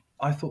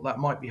 I thought that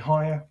might be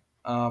higher.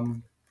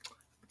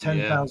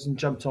 10,000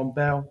 jumped on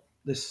Bale.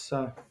 this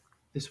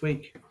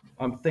week.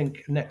 I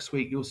think next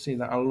week you'll see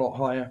that a lot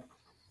higher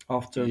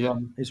after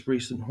his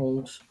recent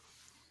hauls.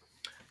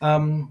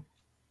 I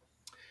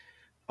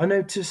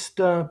noticed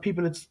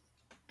people had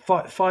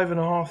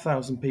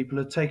 5,500 people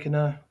had taken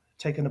a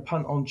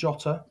punt on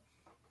Jota.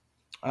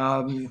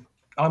 I'm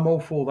all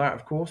for that,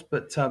 of course,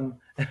 but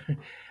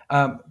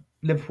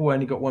Liverpool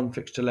only got one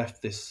fixture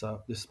left this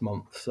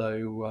month,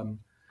 so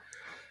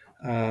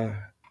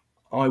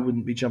I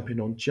wouldn't be jumping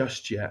on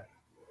just yet.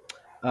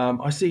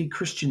 I see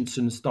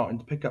Christensen starting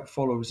to pick up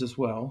followers as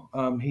well.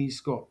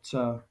 He's got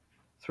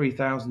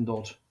 3,000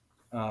 odd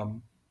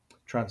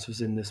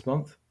transfers in this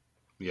month.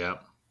 Yeah.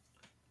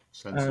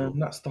 And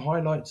that's the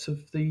highlights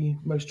of the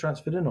most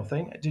transferred in, I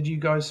think. Did you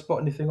guys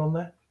spot anything on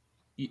there?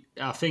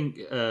 I think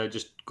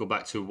just go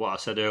back to what I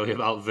said earlier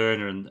about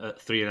Werner and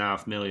at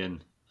 3.5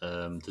 million.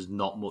 There's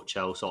not much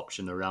else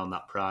option around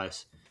that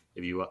price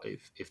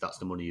if that's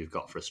the money you've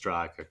got for a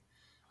striker.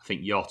 I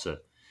think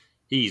Jota,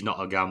 he's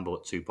not a gamble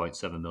at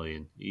 2.7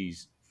 million.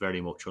 He's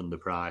very much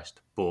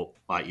underpriced, but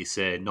like you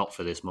say, not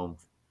for this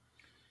month.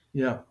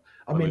 Yeah,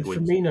 I mean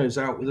Firmino's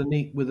out with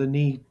a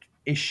knee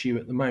issue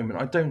at the moment.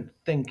 I don't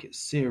think it's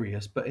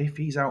serious, but if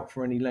he's out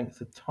for any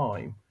length of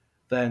time,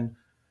 then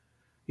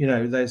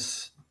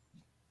there's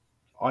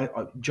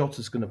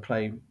Jota's going to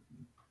play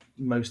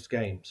most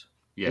games.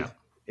 Yeah,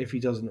 if he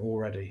doesn't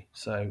already,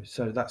 so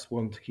that's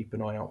one to keep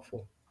an eye out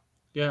for.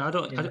 Yeah,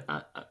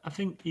 I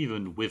think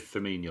even with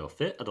Firmino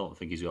fit, I don't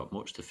think he's got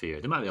much to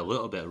fear. There might be a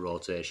little bit of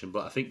rotation,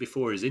 but I think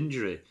before his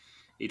injury,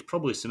 he'd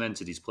probably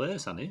cemented his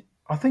place, hadn't he?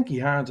 I think he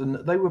had, and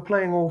they were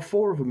playing all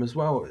four of them as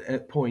well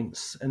at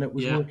points, and it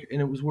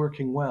was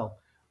working well.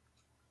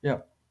 Yeah.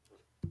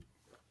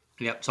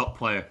 Yep, top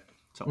player.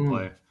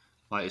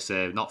 Like you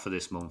say, not for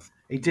this month.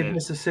 He did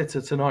miss a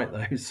sitter tonight,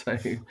 though, so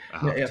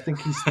I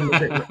think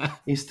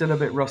he's still a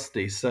bit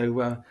rusty.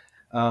 So,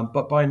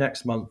 but by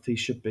next month he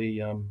should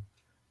be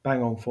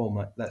bang on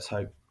form. Let's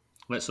hope.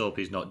 Let's hope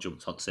he's not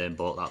jumped on the same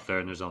boat that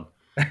Werner's on.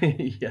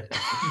 Yeah.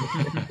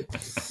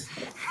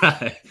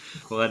 Right,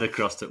 we'll head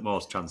across to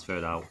most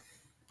transferred out.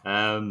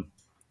 I'm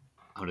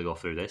going to go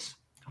through this.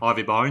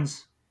 Harvey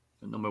Barnes,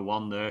 at number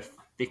one there,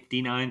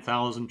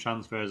 59,000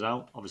 transfers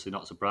out. Obviously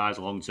not a surprise,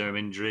 long-term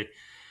injury.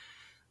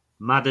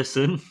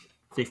 Maddison,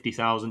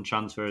 50,000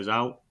 transfers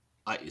out.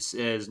 Like you say,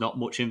 there's not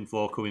much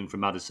info coming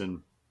from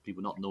Maddison.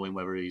 People not knowing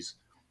whether he's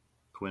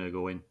going to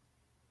go in.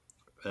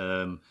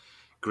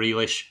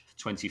 Grealish,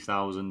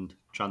 20,000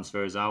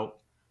 transfers out.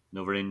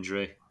 Another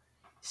injury.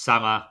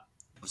 Salah,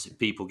 obviously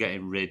people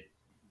getting rid.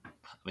 I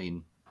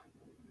mean,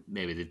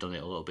 maybe they've done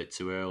it a little bit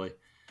too early.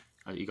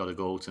 He got a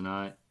goal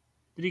tonight.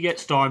 Did he get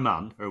star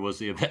man, or was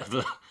he a bit of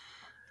a...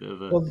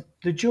 Well,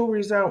 the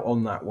jury's out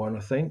on that one, I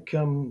think.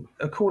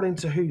 According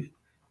to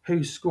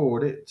who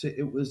scored it,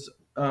 it was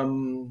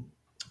one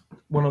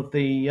of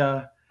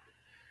the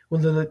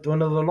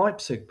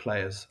Leipzig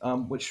players,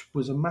 which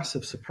was a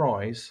massive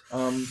surprise.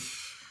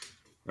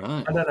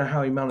 Right. I don't know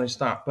how he managed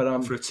that,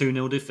 but for a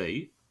 2-0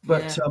 defeat.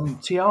 But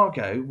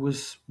Thiago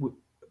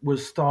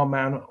was star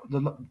man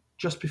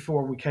just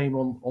before we came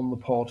on the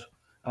pod.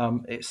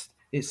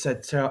 It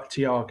said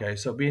Thiago,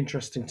 so it'll be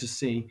interesting to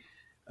see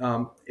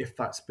if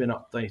that's been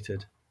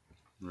updated.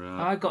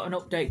 Right. I got an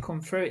update come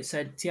through. It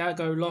said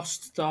Thiago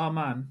lost star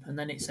man, and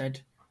then it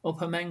said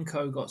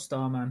Upamenko got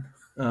star man.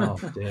 Oh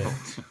dear,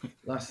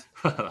 I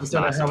don't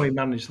know how he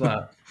managed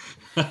that.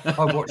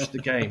 I watched the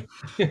game.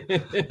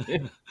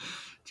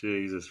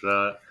 Jesus,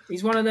 right.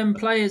 He's one of them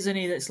players, isn't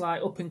he? That's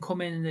like up and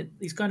coming.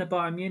 He's going to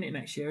Bayern Munich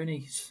next year, isn't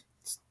he?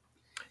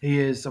 He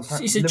is.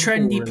 He's a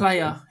trendy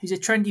player. He's a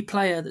trendy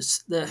player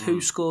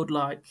who scored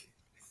like.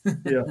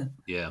 Yeah.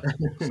 Yeah.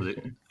 So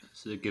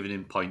they're giving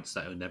him points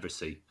that he'll never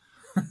see.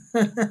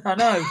 I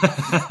know.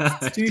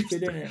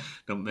 Stupid, isn't it?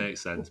 Don't make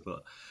sense,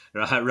 but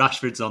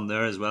Rashford's on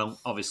there as well.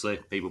 Obviously,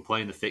 people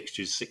playing the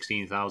fixtures,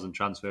 16,000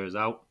 transfers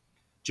out.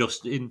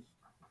 James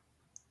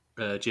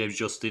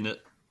Justin at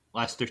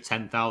Leicester,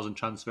 10,000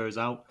 transfers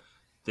out.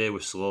 They were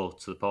slow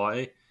to the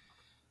party.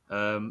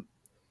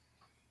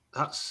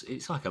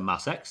 It's like a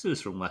mass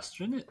exodus from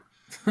Leicester, isn't it?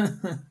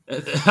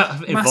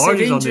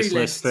 Vardy's on this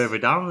list further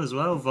down as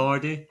well.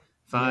 Vardy,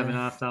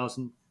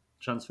 5,500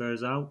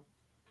 transfers out.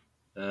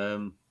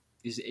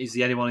 Is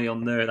there anyone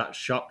on there that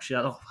shocks you?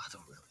 I don't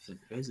really think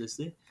there is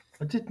there?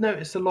 I did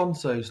notice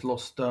Alonso's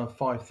lost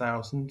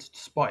 5,000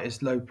 despite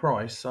his low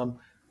price. Of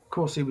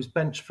course, he was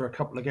benched for a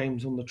couple of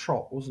games on the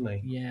trot, wasn't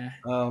he? Yeah.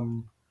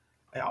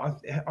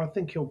 I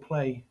think he'll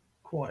play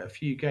quite a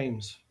few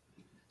games.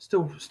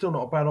 Still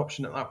not a bad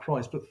option at that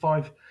price, but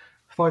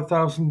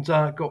 5,000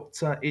 got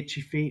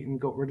itchy feet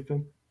and got rid of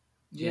him.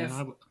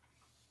 Yeah.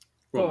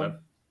 Go on.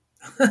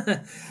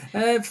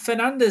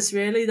 Fernandes,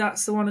 really,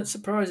 that's the one that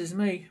surprises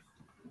me.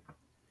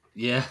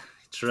 Yeah,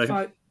 true.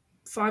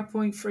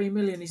 5.3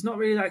 million. He's not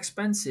really that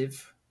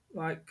expensive.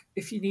 Like,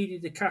 if you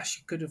needed the cash,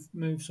 you could have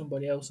moved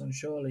somebody else on,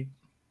 surely.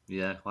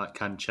 Yeah, like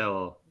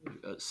Cancelo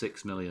at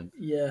 6 million.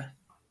 Yeah.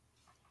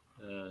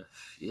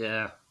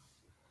 Yeah.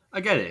 I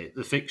get it,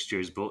 the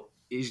fixtures, but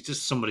he's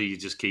just somebody you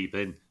just keep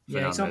in.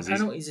 Yeah, he's on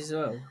penalties as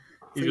well.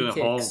 He's going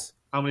to haul.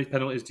 How many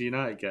penalties do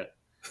United get?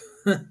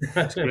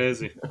 It's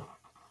crazy.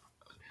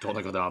 Don't want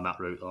to go down that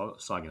route, though.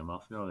 Slagging them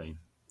off, you know what I mean?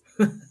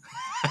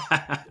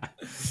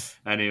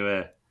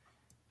 Anyway,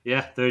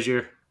 yeah, there's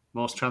your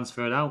most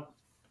transferred out.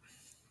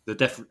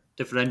 The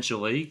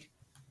differential league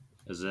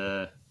has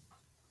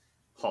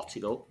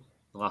hotted up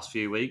the last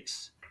few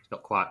weeks. It's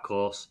got quite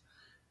close.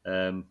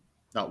 That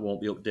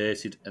won't be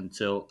updated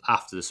until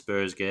after the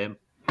Spurs game,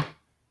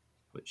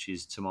 which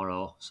is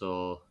tomorrow.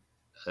 So,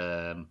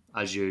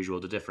 as usual,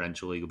 the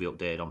differential league will be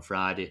updated on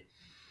Friday,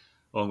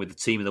 along with the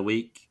team of the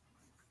week,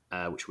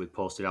 which we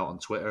posted out on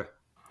Twitter.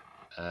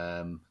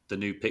 The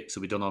new picks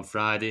will be done on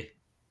Friday.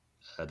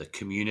 The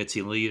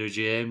community leader,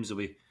 James, will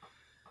be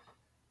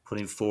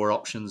putting 4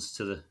 options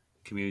to the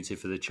community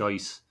for the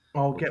choice.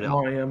 I'll get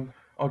my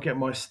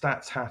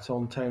stats hat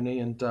on, Tony,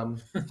 and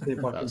see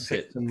if I can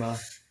pick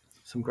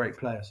some great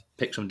players.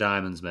 Pick some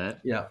diamonds, mate.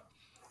 Yeah.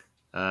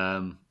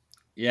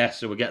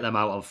 So we'll get them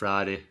out on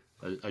Friday,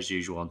 as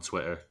usual, on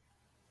Twitter.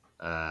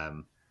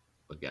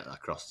 We'll get that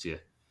across to you.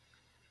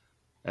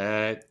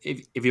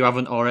 If you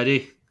haven't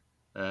already,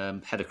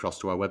 head across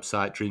to our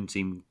website,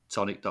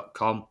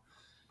 dreamteamtonic.com.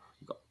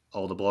 We've got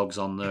all the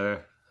blogs on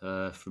there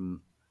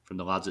from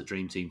the lads at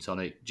Dream Team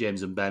Tonic.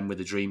 James and Ben with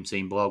the Dream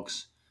Team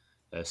blogs.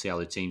 See how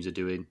the teams are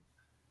doing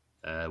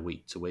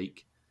week to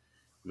week.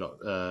 We've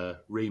got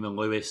Reem and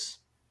Lewis,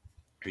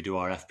 who do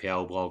our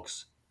FPL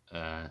blogs.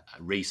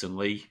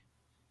 Recently,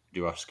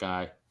 do our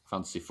Sky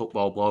Fantasy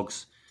Football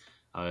blogs.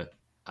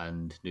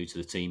 And new to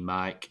the team,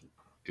 Mike,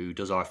 who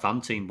does our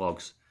fan team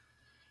blogs.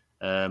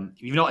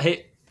 If you've not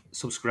hit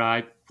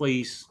subscribe,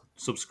 please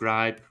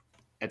subscribe.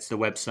 Head to the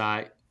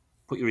website,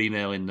 put your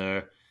email in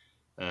there,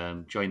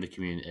 join the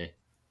community.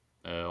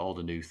 All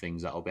the new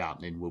things that will be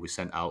happening will be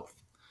sent out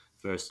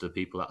first to the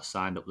people that are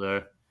signed up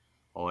there.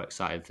 All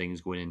exciting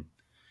things going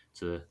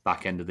into the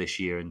back end of this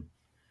year and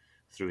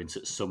through into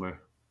the summer,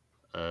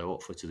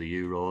 hopefully to the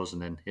Euros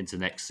and then into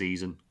next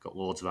season. Got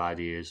loads of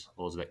ideas,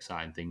 loads of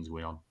exciting things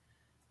going on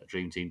at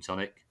Dream Team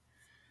Tonic.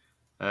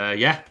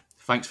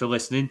 Thanks for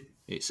listening.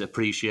 It's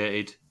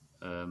appreciated.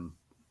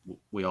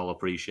 We all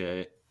appreciate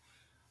it.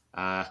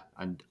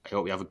 And I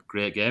hope you have a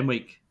great game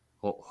week.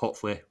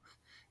 Hopefully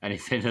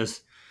anything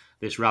as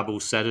this rabble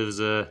said has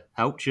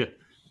helped you.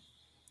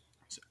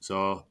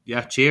 So,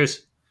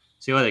 cheers.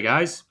 See you later,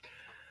 guys.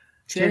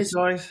 Cheers,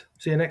 guys.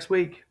 See you next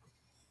week.